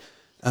nothing.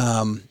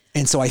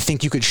 And so I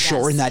think you could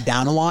shorten that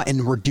down a lot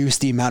and reduce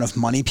the amount of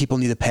money people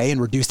need to pay, and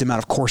reduce the amount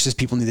of courses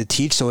people need to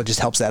teach. So it just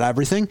helps that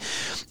everything,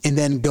 and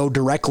then go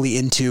directly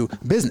into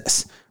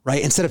business,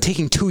 right? Instead of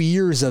taking 2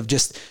 years of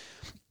just,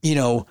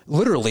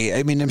 literally,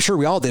 I mean, I'm sure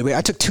we all did.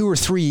 I took 2 or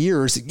 3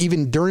 years,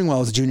 even during while I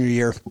was a junior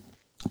year,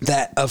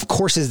 that of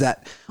courses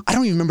that I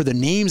don't even remember the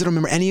names. I don't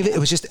remember any of it. It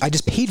was just, I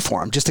just paid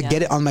for them just to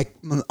get it on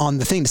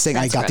the thing to say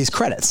I got these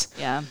credits.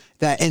 Yeah.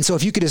 And so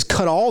if you could just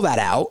cut all that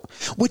out,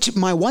 which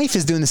my wife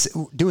is doing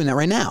that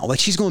right now. Like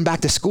she's going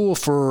back to school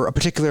for a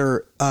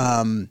particular, as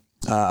an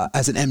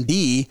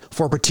MD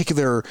for a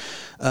particular,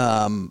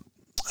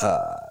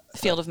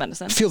 field of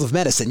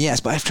medicine. Yes.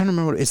 But I'm trying to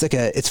remember.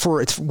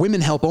 It's women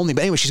help only.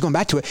 But anyway, she's going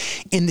back to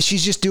it, and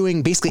she's just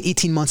doing basically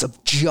 18 months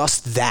of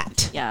just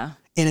that. Yeah.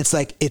 And it's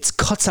like, it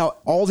cuts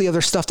out all the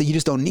other stuff that you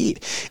just don't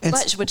need. And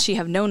but would she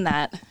have known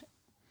that,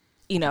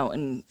 and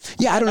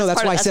I don't know.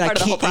 That's why I said I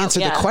can't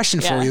answer the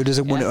question for you. Does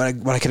it, when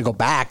I could go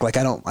back, like,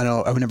 I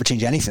would never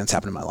change anything that's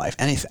happened in my life.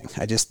 Anything.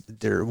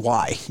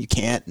 Why? You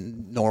can't,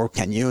 nor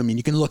can you. I mean,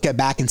 you can look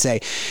back and say,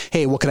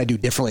 hey, what could I do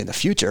differently in the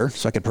future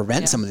so I could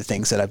prevent some of the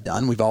things that I've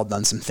done? We've all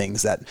done some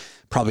things that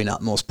probably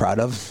not most proud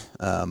of.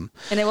 And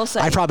I will say,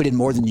 I probably did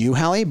more than you,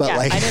 Hallie, but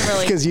I didn't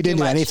really because you didn't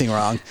do anything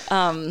wrong.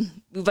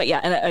 But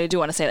and I do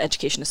want to say that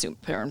education is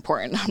super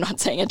important. I'm not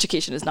saying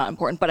education is not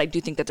important, but I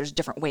do think that there's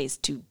different ways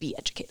to be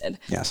educated.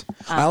 Yes.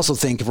 I also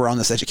think if we're on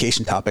this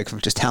education topic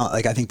of just talent,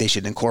 like I think they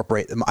should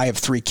incorporate them. I have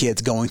 3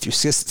 kids going through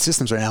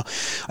systems right now.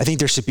 I think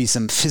there should be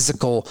some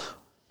physical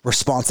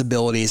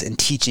responsibilities and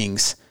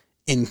teachings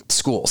in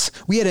schools.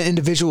 We had an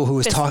individual who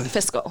was talking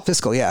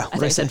fiscal. Yeah. I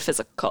think I said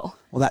physical.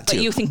 Well, that too.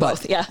 But you think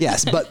both. Yeah.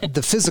 Yes. But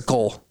the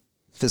fiscal,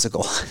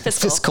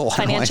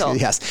 financial,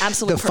 yes,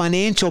 absolutely. The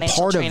financial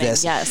part training, of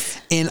this.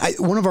 Yes. And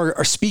one of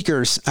our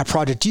speakers at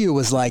Project U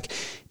was like,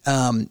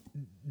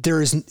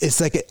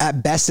 it's like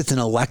at best it's an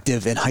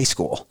elective in high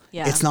school.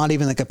 Yeah. It's not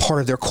even like a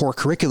part of their core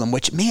curriculum,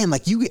 which, man,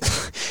 like you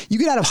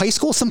get out of high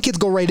school, some kids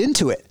go right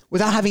into it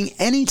without having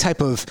any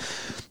type of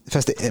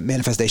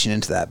manifestation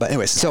into that. But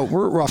anyways, so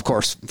we're off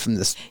course from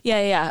this.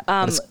 Yeah.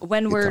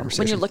 When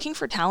you're looking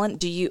for talent,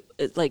 do you,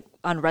 like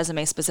on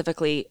resume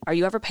specifically, are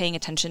you ever paying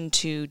attention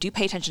to, do you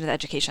pay attention to the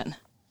education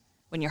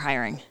when you're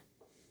hiring?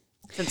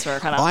 Since we're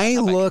kind of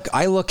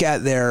I look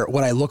at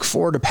what I look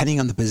for depending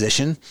on the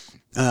position.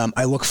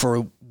 I look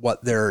for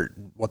what their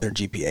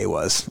GPA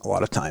was a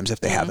lot of times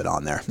if they have it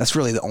on there. That's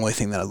really the only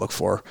thing that I look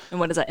for. And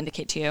what does that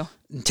indicate to you?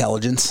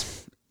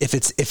 Intelligence. If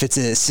it's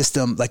a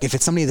system, like if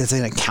it's somebody that's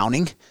in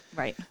accounting,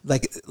 right?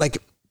 Like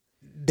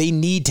they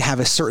need to have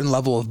a certain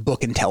level of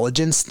book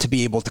intelligence to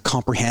be able to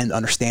comprehend,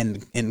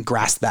 understand, and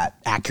grasp that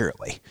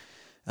accurately.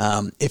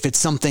 If it's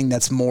something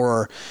that's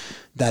more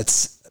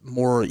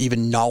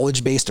even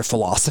knowledge based or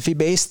philosophy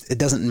based, it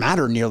doesn't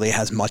matter nearly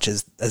as much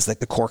as like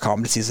the core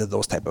competencies of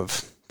those type of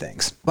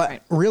things.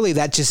 But really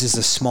that just is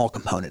a small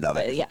component of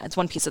it. Yeah. It's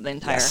one piece of the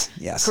entire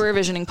yes. career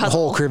visioning puzzle. The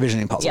whole career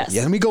visioning puzzle. Yes.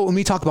 Yeah. And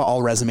we talk about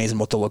all resumes and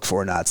what to look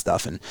for and that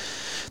stuff. And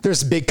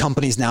there's big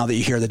companies now that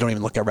you hear that don't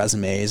even look at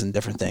resumes and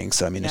different things.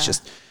 So, I mean, it's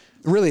just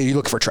really, you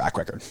look for a track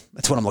record.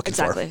 That's what I'm looking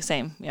for. Exactly.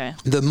 Same. Yeah.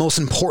 The most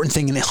important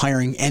thing in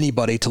hiring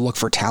anybody to look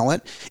for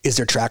talent is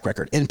their track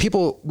record. And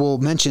people will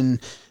mention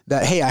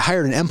that, hey, I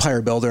hired an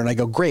empire builder, and I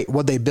go, great.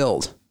 What'd they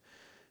build? And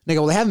they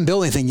go, well, they haven't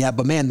built anything yet,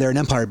 but man, they're an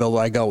empire builder.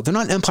 I go, they're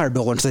not an empire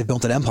builder until they've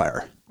built an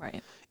empire.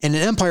 Right. And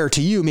an empire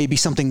to you may be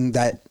something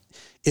that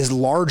is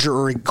larger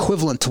or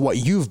equivalent to what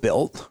you've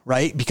built,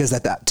 right? Because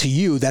that to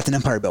you, that's an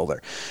empire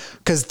builder.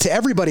 Because to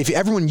everybody, if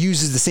everyone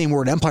uses the same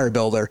word empire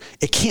builder,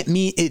 it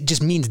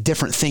just means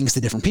different things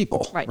to different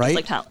people, right? Just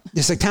like talent.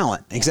 Just like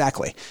talent,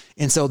 exactly.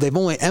 And so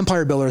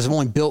empire builders have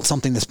only built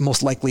something that's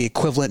most likely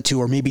equivalent to,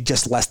 or maybe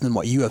just less than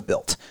what you have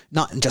built.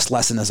 Not just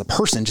less than as a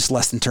person, just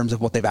less in terms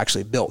of what they've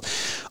actually built.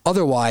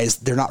 Otherwise,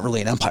 they're not really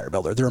an empire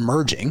builder. They're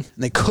emerging,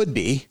 and they could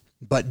be,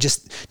 but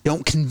just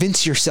don't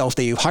convince yourself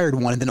that you've hired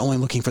one and then only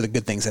looking for the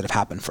good things that have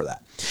happened for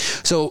that.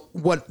 So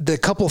the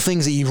couple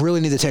things that you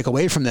really need to take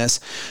away from this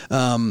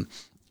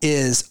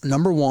is,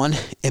 number one,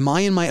 am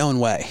I in my own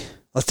way?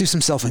 Let's do some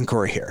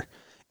self-inquiry here.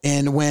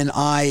 And when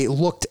I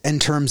looked in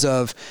terms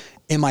of,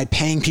 am I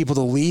paying people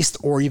the least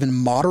or even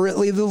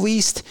moderately the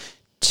least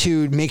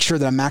to make sure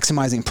that I'm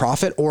maximizing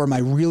profit, or am I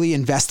really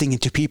investing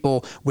into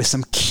people with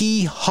some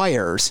key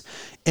hires?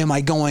 Am I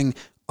going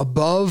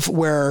above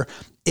where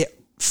it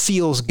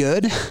feels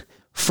good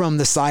from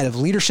the side of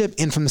leadership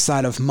and from the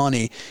side of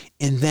money?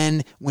 And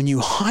then when you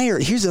hire,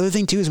 here's the other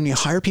thing too, is when you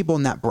hire people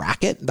in that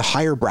bracket, the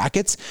higher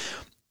brackets,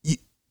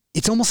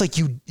 it's almost like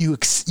you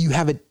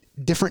have a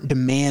different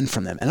demand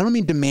from them. And I don't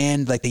mean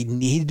demand like they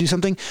need to do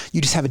something.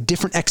 You just have a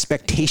different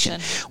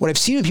expectation. What I've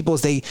seen in people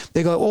is they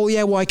go, oh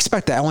yeah, well, I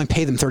expect that. I only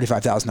pay them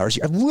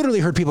 $35,000. I've literally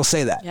heard people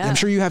say that. Yeah. I'm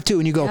sure you have too.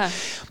 And you go,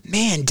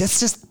 man,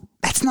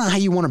 that's not how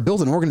you want to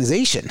build an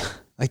organization.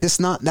 Like that's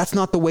not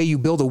the way you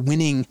build a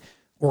winning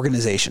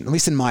organization, at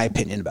least in my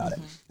opinion about it.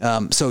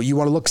 So you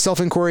want to look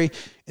self-inquiry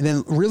and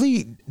then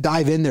really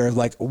dive in there of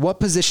like, what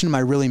position am I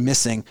really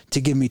missing to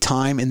give me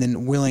time and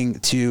then willing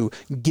to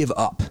give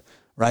up,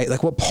 right?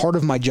 Like what part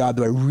of my job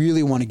do I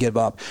really want to give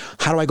up?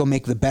 How do I go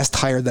make the best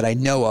hire that I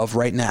know of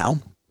right now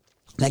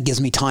that gives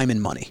me time and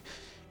money?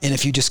 And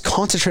if you just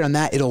concentrate on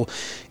that,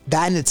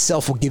 that in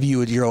itself will give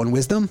you your own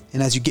wisdom.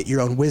 And as you get your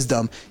own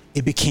wisdom,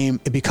 it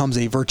becomes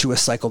a virtuous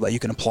cycle that you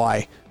can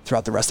apply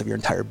throughout the rest of your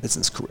entire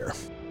business career.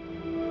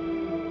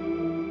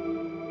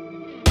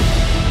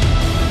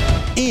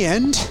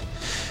 And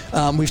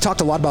we've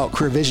talked a lot about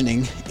career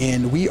visioning,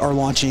 and we are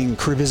launching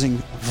career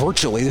visioning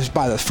virtually. This is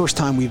by the first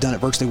time we've done it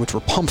virtually, which we're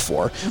pumped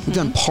for. Mm-hmm. We've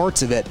done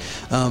parts of it,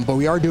 but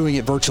we are doing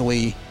it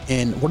virtually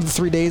in, what are the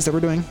 3 days that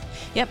we're doing?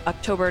 Yep,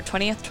 October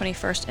 20th,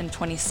 21st, and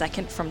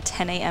 22nd from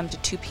 10 a.m. to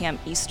 2 p.m.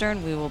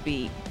 Eastern. You will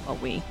be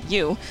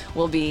You'll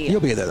be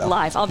there though.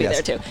 Live. I'll be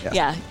there too.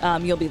 Yes. Yeah,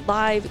 you'll be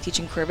live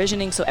teaching career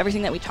visioning. So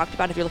everything that we talked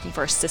about, if you're looking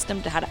for a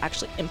system to how to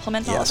actually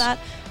implement all of that,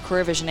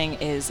 career visioning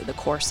is the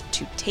course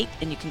to take,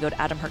 and you can go to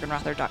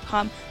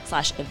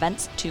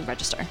adamhergenrother.com/events to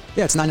register.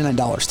 Yeah, it's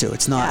 $99 too.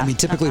 It's not, I mean,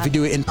 typically if you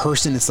do it in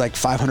person, it's like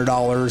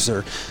 $500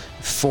 or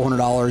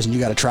 $400 and you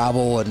got to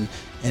travel and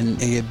you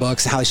get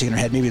bucks. Hallie's shaking her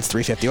head. Maybe it's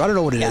 $350. I don't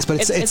know what it is, but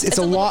it's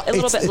a lot. A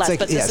little bit less, like,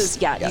 but this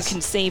is, you can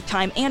save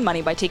time and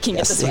money by taking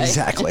it this way.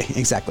 Exactly.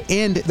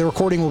 And the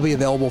recording will be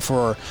available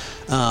for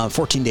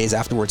 14 days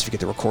afterwards if you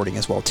get the recording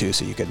as well too,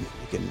 so you can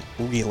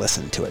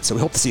re-listen to it. So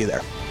we hope to see you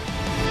there.